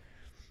cool.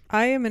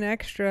 I am an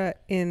extra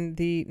in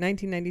the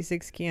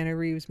 1996 Keanu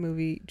Reeves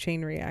movie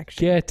Chain Reaction.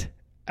 Get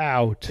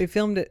out. They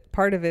filmed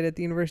part of it at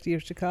the University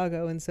of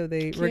Chicago, and so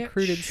they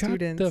recruited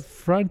students. Shut the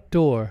front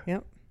door.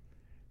 Yep.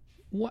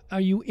 What?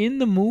 Are you in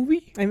the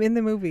movie? I'm in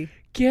the movie.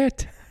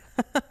 Get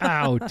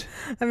out.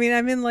 I mean,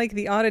 I'm in like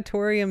the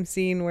auditorium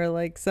scene where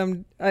like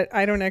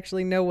I don't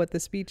actually know what the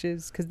speech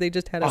is because they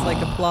just had us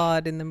like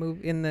applaud in the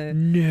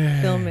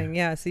filming.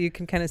 Yeah, so you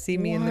can kind of see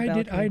me in the balcony.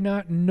 Why did I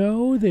not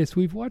know this?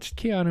 We've watched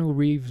Keanu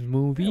Reeves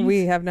movies.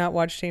 We have not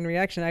watched Chain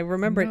Reaction. I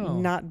remember it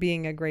not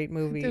being a great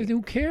movie.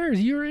 Who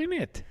cares? You're in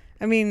it.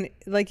 I mean,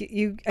 like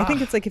I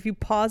think it's like if you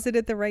pause it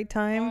at the right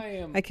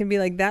time, I can be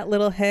like that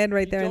little head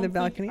right there in the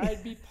balcony.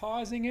 I'd be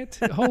pausing it.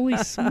 Holy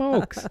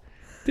smokes.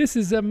 This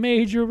is a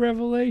major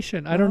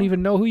revelation. I don't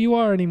even know who you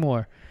are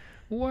anymore.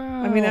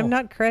 Wow. I mean, I'm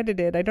not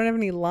credited. I don't have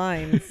any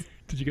lines.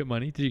 Did you get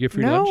money? Did you get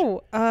free lunch?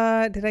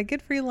 No. Did I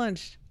get free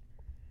lunch?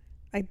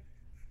 I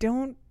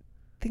don't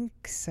think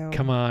so.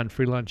 Come on,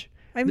 free lunch.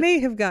 I may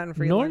have gotten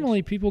free lunch.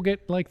 Normally, people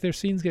get, like, their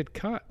scenes get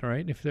cut,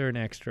 right? If they're an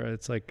extra,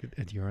 it's like,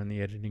 you're on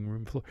the editing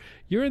room floor.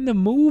 You're in the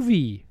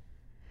movie.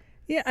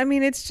 Yeah, I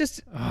mean, it's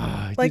just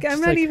like, it's I'm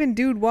just not even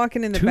dude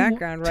walking in the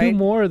background, right? 2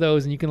 more of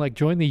those, and you can, like,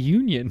 join the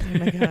union. Oh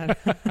my God.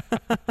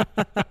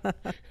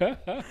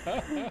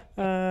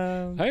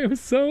 I am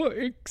so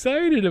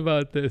excited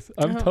about this.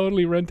 I'm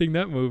totally renting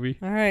that movie.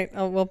 All right,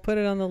 we'll put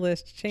it on the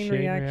list. Chain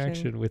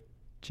Reaction with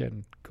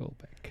Jen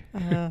Colbeck.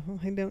 I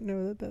don't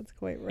know that that's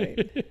quite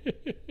right.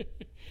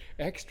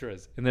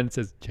 Extras. And then it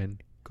says Jen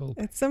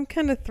Colbeck. It's some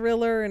kind of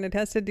thriller, and it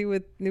has to do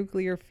with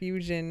nuclear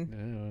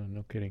fusion.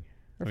 No kidding.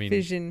 Or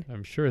fission.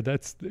 I'm sure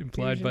that's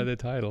implied by the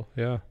title.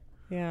 Yeah.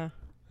 Yeah.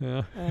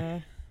 Yeah.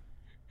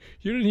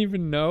 You didn't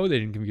even know? They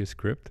didn't give you a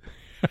script?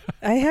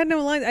 I had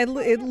no lines.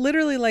 It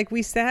literally, like,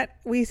 we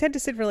had to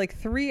sit for like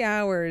 3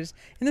 hours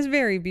in this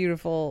very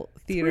beautiful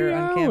theater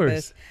on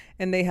campus,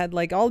 and they had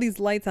like all these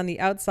lights on the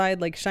outside,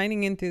 like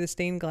shining in through the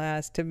stained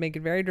glass to make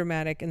it very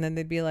dramatic. And then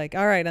they'd be like,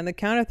 all right, on the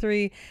count of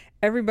 3,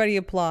 everybody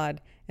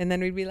applaud. And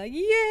then we'd be like,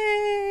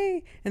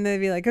 yay! And then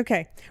they'd be like,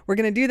 okay, we're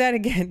going to do that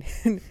again.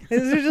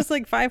 There's just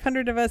like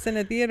 500 of us in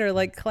a theater,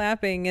 like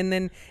clapping. And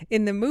then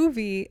in the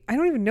movie, I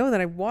don't even know that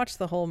I watched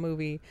the whole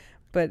movie,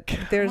 but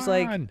there's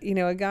like, you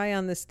know, a guy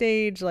on the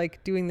stage,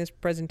 like doing this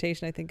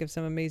presentation, I think, of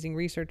some amazing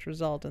research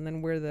result. And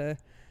then we're the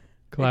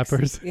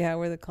clappers.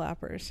 We're the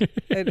clappers.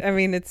 I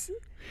mean,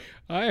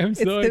 I am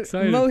so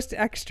excited. Most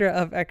extra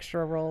of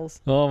extra roles.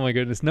 Oh my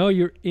goodness! No,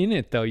 you're in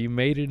it though. You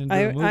made it into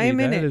the movie. I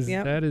am in it.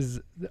 Yep. That is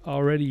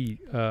already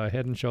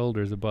head and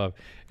shoulders above.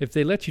 If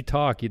they let you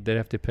talk, they'd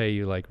have to pay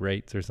you like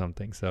rates or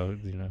something. So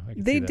you know, I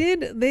can see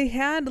that. They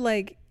had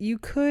like you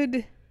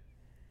could.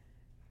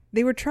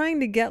 They were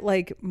trying to get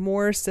like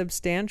more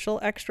substantial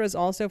extras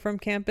also from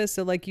campus.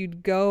 So like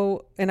you'd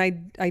go, and I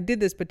did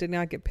this but did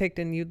not get picked,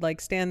 and you'd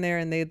like stand there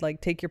and they'd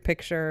like take your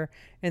picture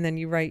and then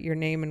you write your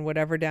name and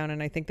whatever down.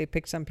 And I think they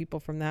picked some people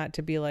from that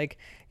to be like,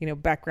 you know,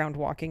 background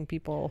walking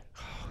people.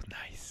 Oh,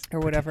 nice.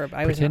 Or whatever.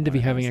 I pretend to be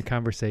having a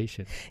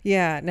conversation.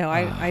 Yeah. No,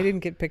 I didn't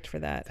get picked for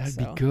that. That'd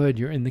be good.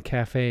 You're in the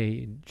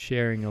cafe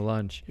sharing a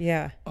lunch.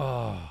 Yeah.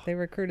 Oh. They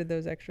recruited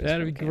those extras.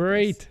 That'd be campus.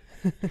 great.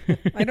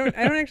 I don't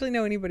actually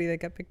know anybody that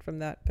got picked from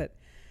that, but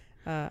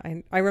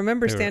I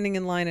remember standing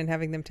in line and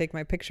having them take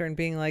my picture and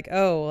being like,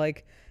 oh,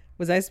 like,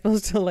 was I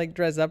supposed to like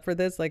dress up for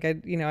this? Like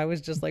I was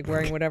just like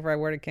wearing whatever I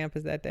wore to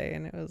campus that day,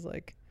 and it was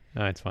like,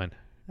 no, it's fine.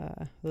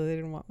 Well, they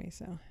didn't want me,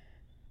 so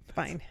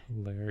fine.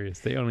 Hilarious.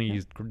 They only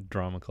used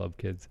drama club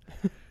kids.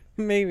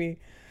 Maybe.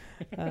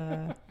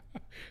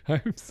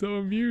 I'm so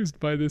amused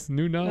by this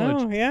new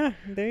knowledge. Oh, yeah.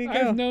 There you go.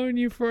 I've known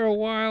you for a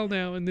while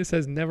now, and this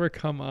has never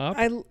come up.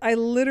 I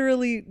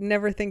literally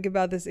never think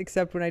about this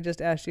except when I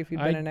just asked you if you'd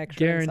been an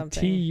extra in something.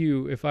 I guarantee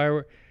you, if I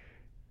were...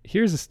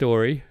 Here's a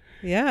story.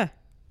 Yeah.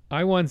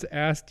 I once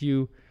asked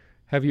you,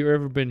 have you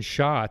ever been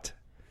shot?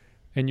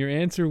 And your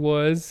answer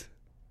was...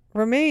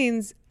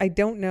 Remains, I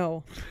don't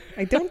know.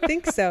 I don't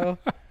think so.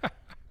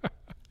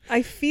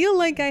 I feel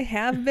like I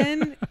have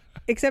been...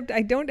 Except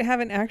I don't have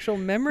an actual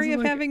memory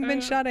of having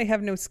been shot. I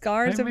have no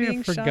scars of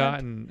being shot. I may have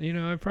forgotten. You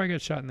know, I probably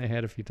got shot in the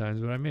head a few times,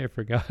 but I may have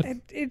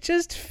forgotten. It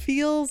just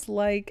feels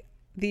like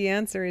the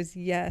answer is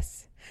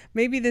yes.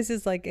 Maybe this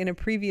is like in a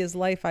previous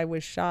life I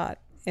was shot,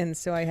 and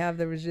so I have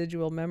the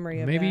residual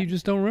memory of Maybe that. You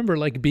just don't remember,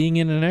 like being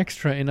in an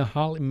extra in a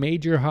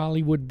major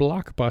Hollywood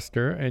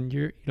blockbuster, and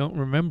you don't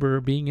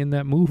remember being in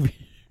that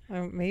movie.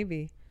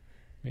 Maybe.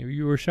 Maybe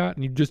you were shot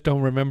and you just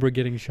don't remember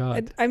getting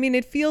shot. I mean,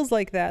 it feels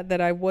like that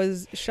I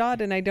was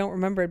shot and I don't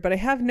remember it, but I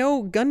have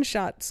no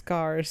gunshot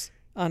scars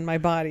on my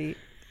body.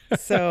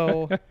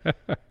 So,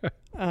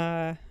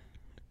 yeah,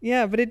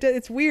 but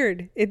it's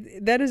weird.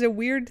 That is a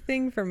weird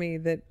thing for me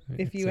that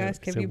if you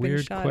ask, have you been shot?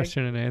 It's a weird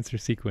question and answer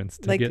sequence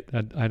to get,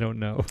 I don't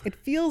know. It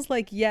feels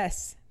like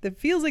yes. It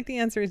feels like the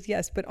answer is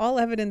yes, but all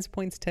evidence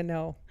points to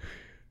no.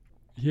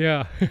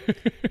 Yeah.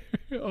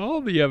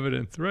 All the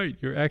evidence, right.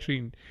 You're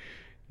actually...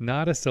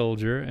 not a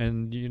soldier,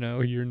 and you know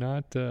you're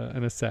not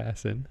an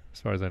assassin, as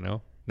far as I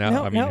know.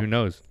 Now, who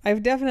knows?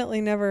 I've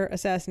definitely never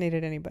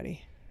assassinated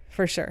anybody,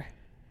 for sure.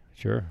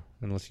 Sure,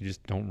 unless you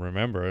just don't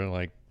remember,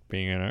 like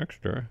being an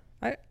extra.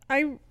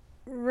 I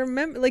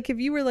remember, like,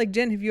 if you were like,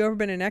 Jen, have you ever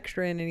been an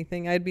extra in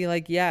anything? I'd be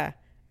like, yeah,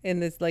 in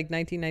this like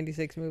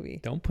 1996 movie.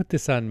 Don't put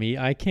this on me.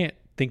 I can't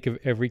think of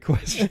every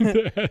question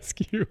to ask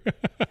you.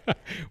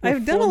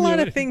 I've done a lot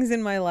of things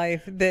in my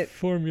life that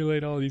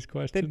formulate all these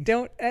questions that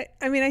don't.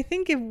 I mean, I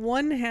think if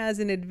one has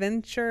an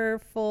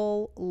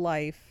adventureful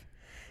life,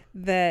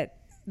 that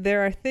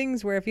there are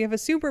things where if you have a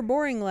super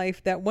boring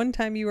life, that one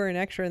time you were an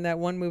extra in that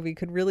one movie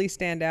could really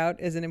stand out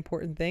as an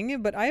important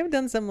thing. But I have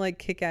done some like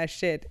kick-ass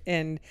shit,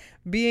 and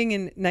being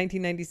in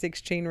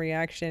 1996 Chain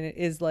Reaction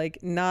is like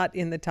not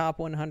in the top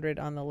 100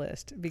 on the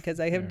list because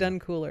I have done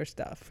cooler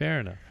stuff.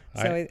 Fair enough.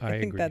 So I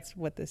think agree. that's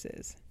what this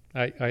is.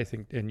 I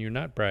think, and you're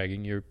not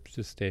bragging, you're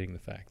just stating the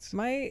facts.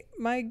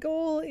 My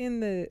goal in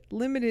the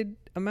limited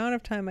amount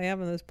of time I have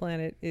on this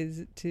planet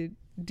is to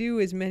do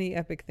as many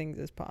epic things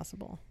as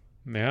possible.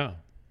 Yeah.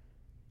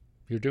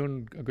 You're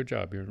doing a good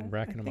job. You're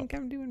racking them up. I think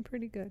I'm doing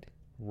pretty good.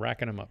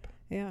 Racking them up.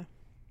 Yeah.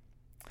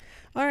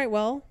 All right,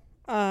 well,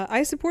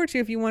 I support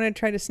you if you want to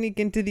try to sneak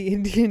into the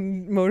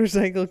Indian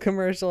motorcycle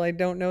commercial. I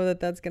don't know that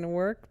that's going to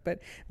work, but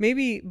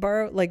maybe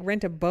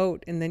rent a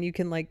boat and then you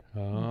can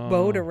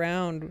boat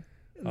around.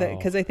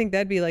 Because I think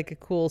that'd be like a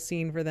cool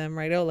scene for them,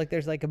 right? Oh, like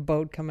there's like a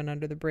boat coming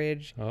under the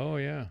bridge. Oh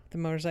yeah, the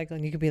motorcycle,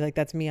 and you could be like,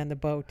 "That's me on the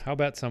boat." How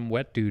about some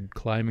wet dude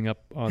climbing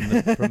up on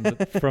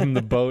from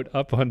the boat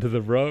up onto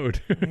the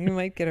road? You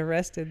might get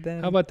arrested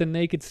then. How about the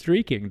naked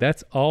streaking?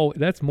 That's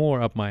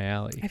more up my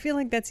alley. I feel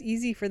like that's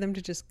easy for them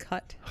to just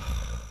cut.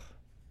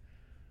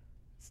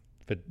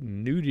 But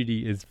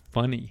nudity is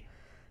funny.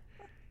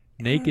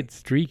 Naked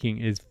streaking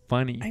is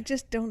funny. I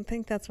just don't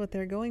think that's what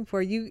they're going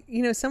for. You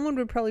know, someone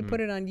would probably put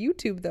it on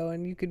YouTube though,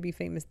 and you could be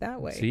famous that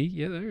way. See,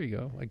 yeah, there you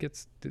go.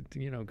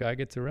 Guy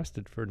gets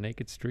arrested for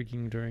naked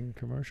streaking during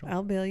commercial.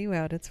 I'll bail you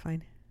out. It's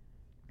fine.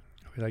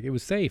 I'll be like, it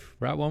was safe.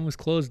 Route 1 was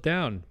closed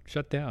down,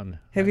 shut down.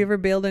 Have you ever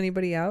bailed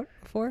anybody out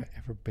before? Have I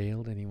ever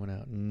bailed anyone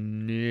out?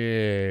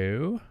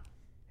 No.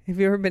 Have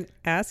you ever been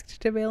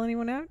asked to bail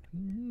anyone out?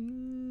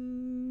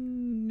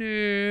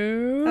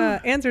 No.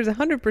 Answer is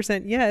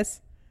 100%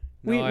 yes.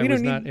 No, I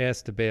was not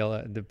asked to bail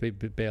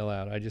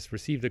out. I just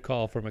received a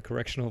call from a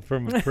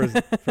from a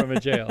prison, from a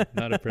jail,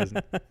 not a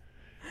prison.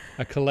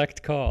 A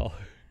collect call.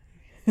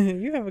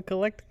 You have a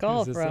collect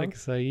call from. It's like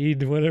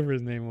Saeed, whatever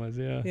his name was.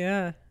 Yeah.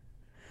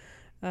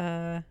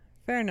 Yeah.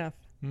 Fair enough.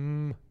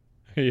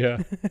 Yeah.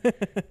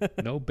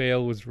 No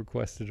bail was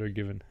requested or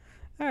given.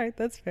 All right,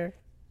 that's fair.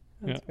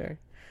 That's fair.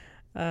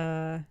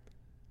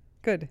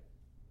 Good.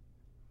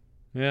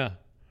 Yeah.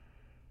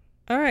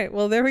 All right,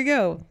 well, there we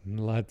go.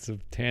 Lots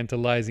of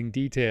tantalizing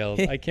details.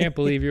 I can't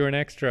believe you're an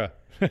extra.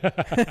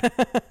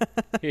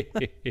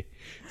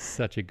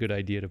 Such a good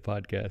idea to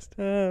podcast.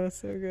 Oh,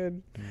 so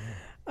good. Yeah.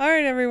 All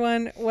right,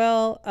 everyone.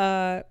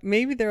 Well,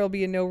 maybe there will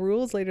be a no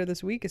rules later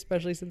this week,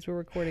 especially since we're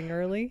recording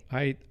early.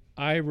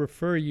 I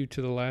refer you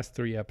to the last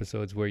 3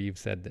 episodes where you've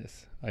said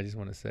this. I just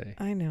want to say.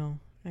 I know.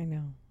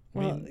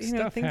 Well,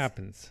 stuff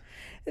happens.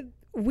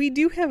 We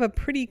do have a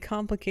pretty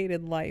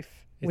complicated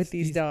life with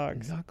these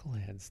dogs.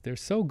 Knuckleheads. They're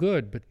so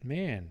good, but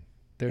man,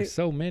 there's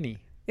so many.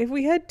 If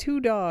we had 2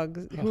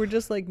 dogs who were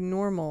just like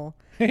normal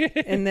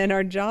and then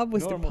our job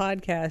was to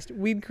podcast,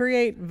 we'd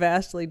create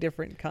vastly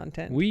different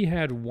content. We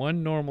had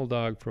 1 normal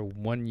dog for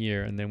 1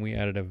 year, and then we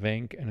added a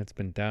Venk, and it's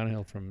been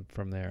downhill from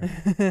there.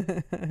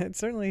 It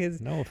certainly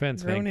has. No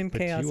offense, grown Venk, in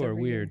but chaos you are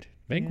weird.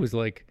 Venk was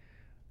like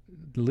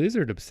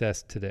lizard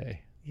obsessed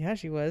today. Yeah,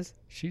 she was.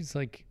 She's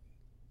like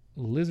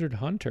lizard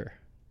hunter.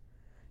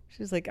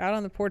 She's like out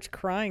on the porch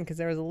crying because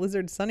there was a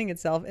lizard sunning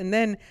itself. And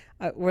then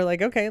we're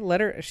like, okay, let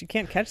her. She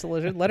can't catch the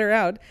lizard. Let her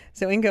out.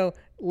 So Ingo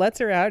lets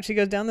her out. She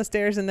goes down the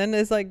stairs and then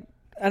is like,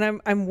 and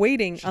I'm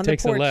waiting on the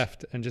porch. She takes a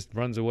left and just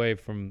runs away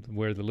from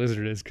where the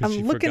lizard is because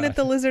I'm looking at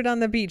the lizard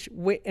on the beach.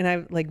 And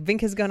I like,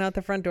 Vink has gone out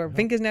the front door.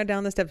 Vink is now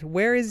down the steps.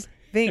 Where is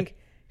Vink?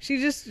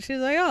 She's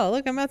like, oh,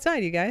 look, I'm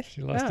outside, you guys.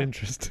 She lost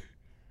interest.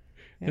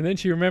 Yeah. And then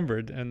she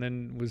remembered and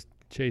then was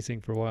chasing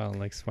for a while and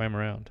like swam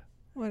around.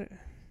 What?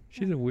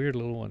 She's a weird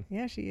little one.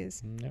 Yeah, she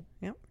is.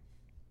 Yep.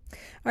 All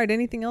right.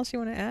 Anything else you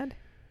want to add?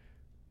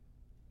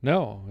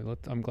 No.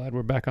 I'm glad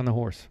we're back on the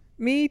horse.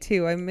 Me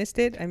too. I missed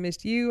it. I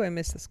missed you. I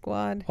missed the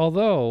squad.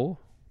 Although,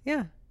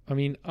 yeah. I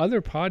mean,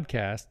 other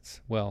podcasts,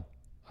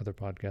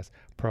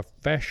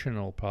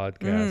 professional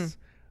podcasts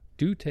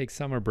do take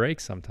summer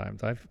breaks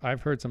sometimes.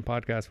 I've heard some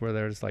podcasts where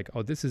they're just like,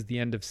 oh, this is the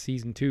end of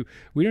season 2.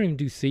 We don't even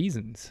do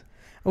seasons.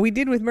 We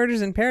did with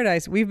Murders in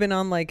Paradise. We've been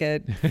on like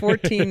a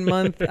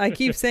 14-month. I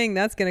keep saying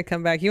that's going to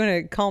come back. You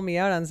want to call me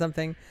out on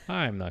something?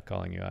 I'm not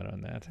calling you out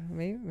on that.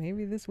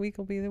 Maybe this week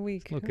will be the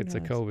week. Look, it's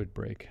a COVID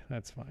break.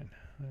 That's fine.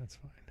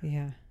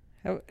 Yeah.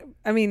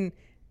 I mean,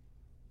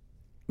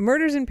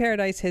 Murders in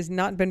Paradise has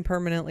not been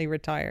permanently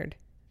retired.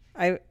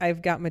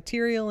 I've got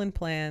material and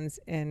plans,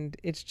 and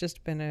it's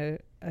just been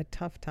a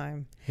tough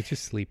time. It's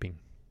just sleeping.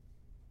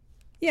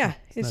 Yeah,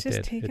 it's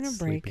just taking a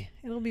break. Sleeping.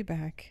 It'll be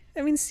back.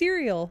 I mean,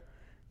 Serial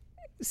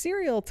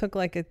took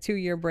like a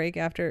 2-year break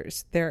after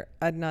their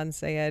Adnan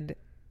Syed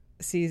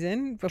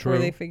season before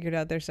they figured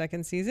out their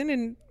second season,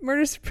 and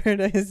Murders in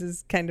Paradise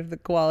is kind of the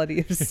quality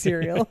of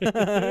Serial.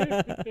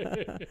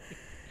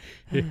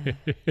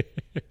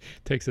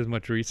 Takes as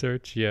much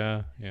research.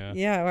 Yeah.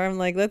 Where I'm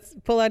like, let's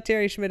pull out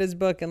Terry Schmidt's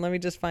book and let me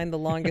just find the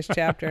longest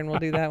chapter and we'll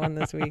do that one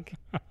this week.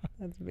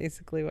 That's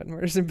basically what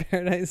Murders in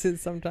Paradise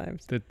is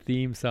sometimes. The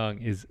theme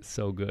song is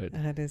so good.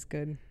 That is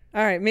good.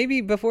 All right, maybe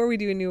before we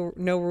do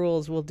no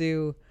rules, we'll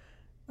do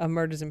a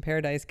Murders in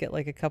Paradise, get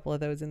like a couple of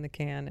those in the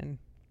can and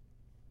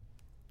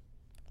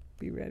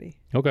be ready.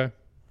 Okay.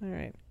 All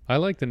right. I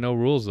like the no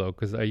rules though,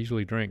 because I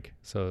usually drink.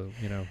 So,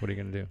 what are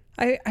you going to do?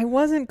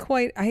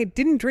 I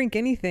didn't drink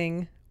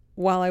anything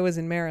while I was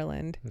in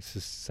Maryland. It's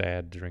just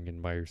sad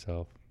drinking by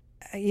yourself.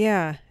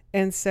 Yeah.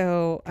 And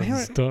so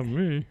Doesn't stop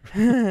me.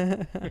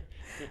 I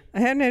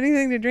hadn't had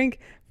anything to drink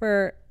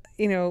for,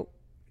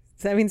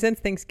 since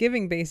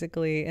Thanksgiving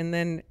basically. And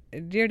then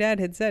dear dad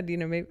had said,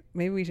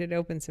 maybe we should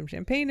open some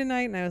champagne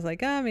tonight. And I was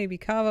like, maybe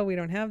cava. We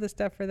don't have the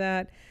stuff for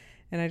that.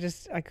 And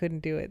I couldn't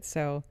do it.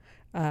 So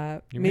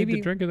You maybe made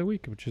the drink of the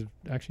week, which is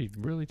actually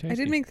really tasty. I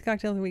did make the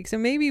cocktail of the week. So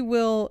maybe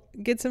we'll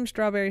get some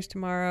strawberries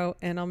tomorrow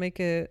and I'll make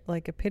a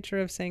pitcher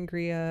of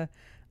sangria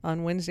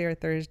on Wednesday or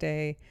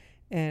Thursday.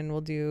 And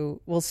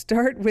we'll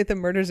start with a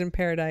Murders in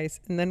Paradise,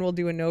 and then we'll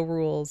do a no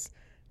rules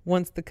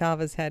once the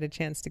kava's had a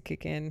chance to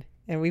kick in.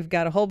 And we've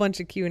got a whole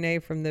bunch of Q&A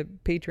from the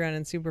Patreon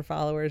and super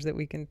followers that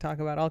we can talk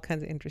about all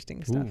kinds of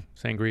interesting stuff. Ooh,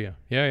 sangria.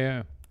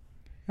 Yeah.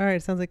 All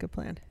right, sounds like a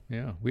plan.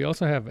 Yeah. We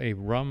also have a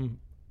rum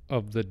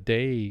of the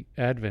day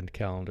advent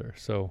calendar.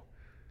 So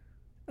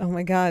oh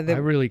my God. I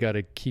really got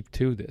to keep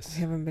to this. I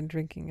haven't been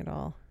drinking at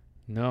all.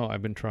 No,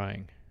 I've been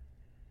trying.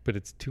 But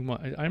it's too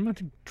much. I'm not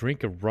to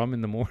drink a rum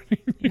in the morning.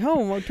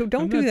 No,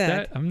 don't do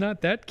that. I'm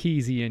not that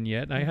Keynesian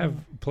yet. I have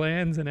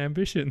plans and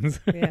ambitions.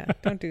 Yeah,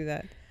 don't do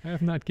that. I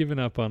have not given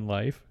up on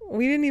life.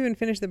 We didn't even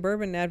finish the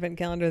bourbon advent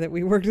calendar that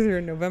we worked through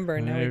in November,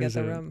 and now we got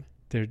the rum.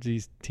 There's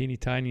these teeny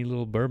tiny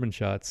little bourbon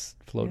shots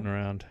floating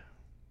around.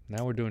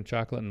 Now we're doing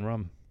chocolate and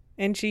rum.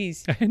 And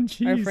cheese. And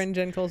cheese. Our friend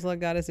Jen Coleslaw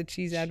got us a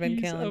cheese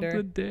advent calendar. Of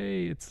the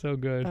day. It's so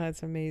good. Oh,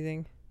 it's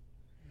amazing.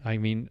 I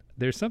mean,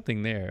 there's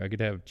something there. I could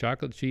have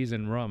chocolate, cheese,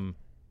 and rum.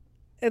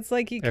 It's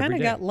like you kind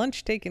of got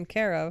lunch taken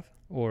care of.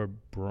 Or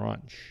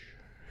brunch.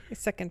 A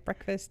second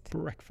breakfast.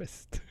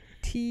 Breakfast.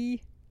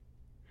 Tea.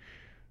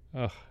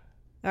 Ugh.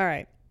 All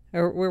right.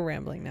 We're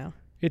rambling now.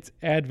 It's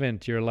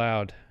Advent. You're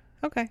allowed.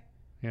 Okay.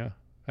 Yeah.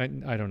 I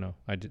don't know.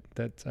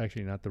 That's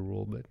actually not the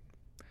rule, but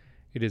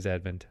it is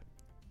Advent.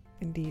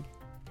 Indeed.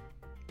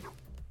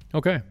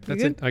 Okay.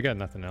 That's it. I got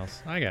nothing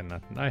else. I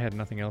had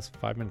nothing else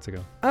 5 minutes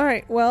ago. All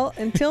right. Well,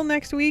 until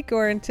next week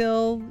or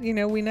until,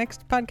 we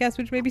next podcast,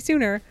 which may be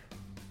sooner,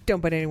 don't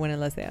put anyone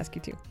unless they ask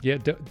you to. Yeah.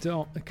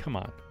 Don't. Come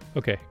on.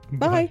 Okay.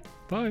 Bye.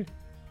 Bye.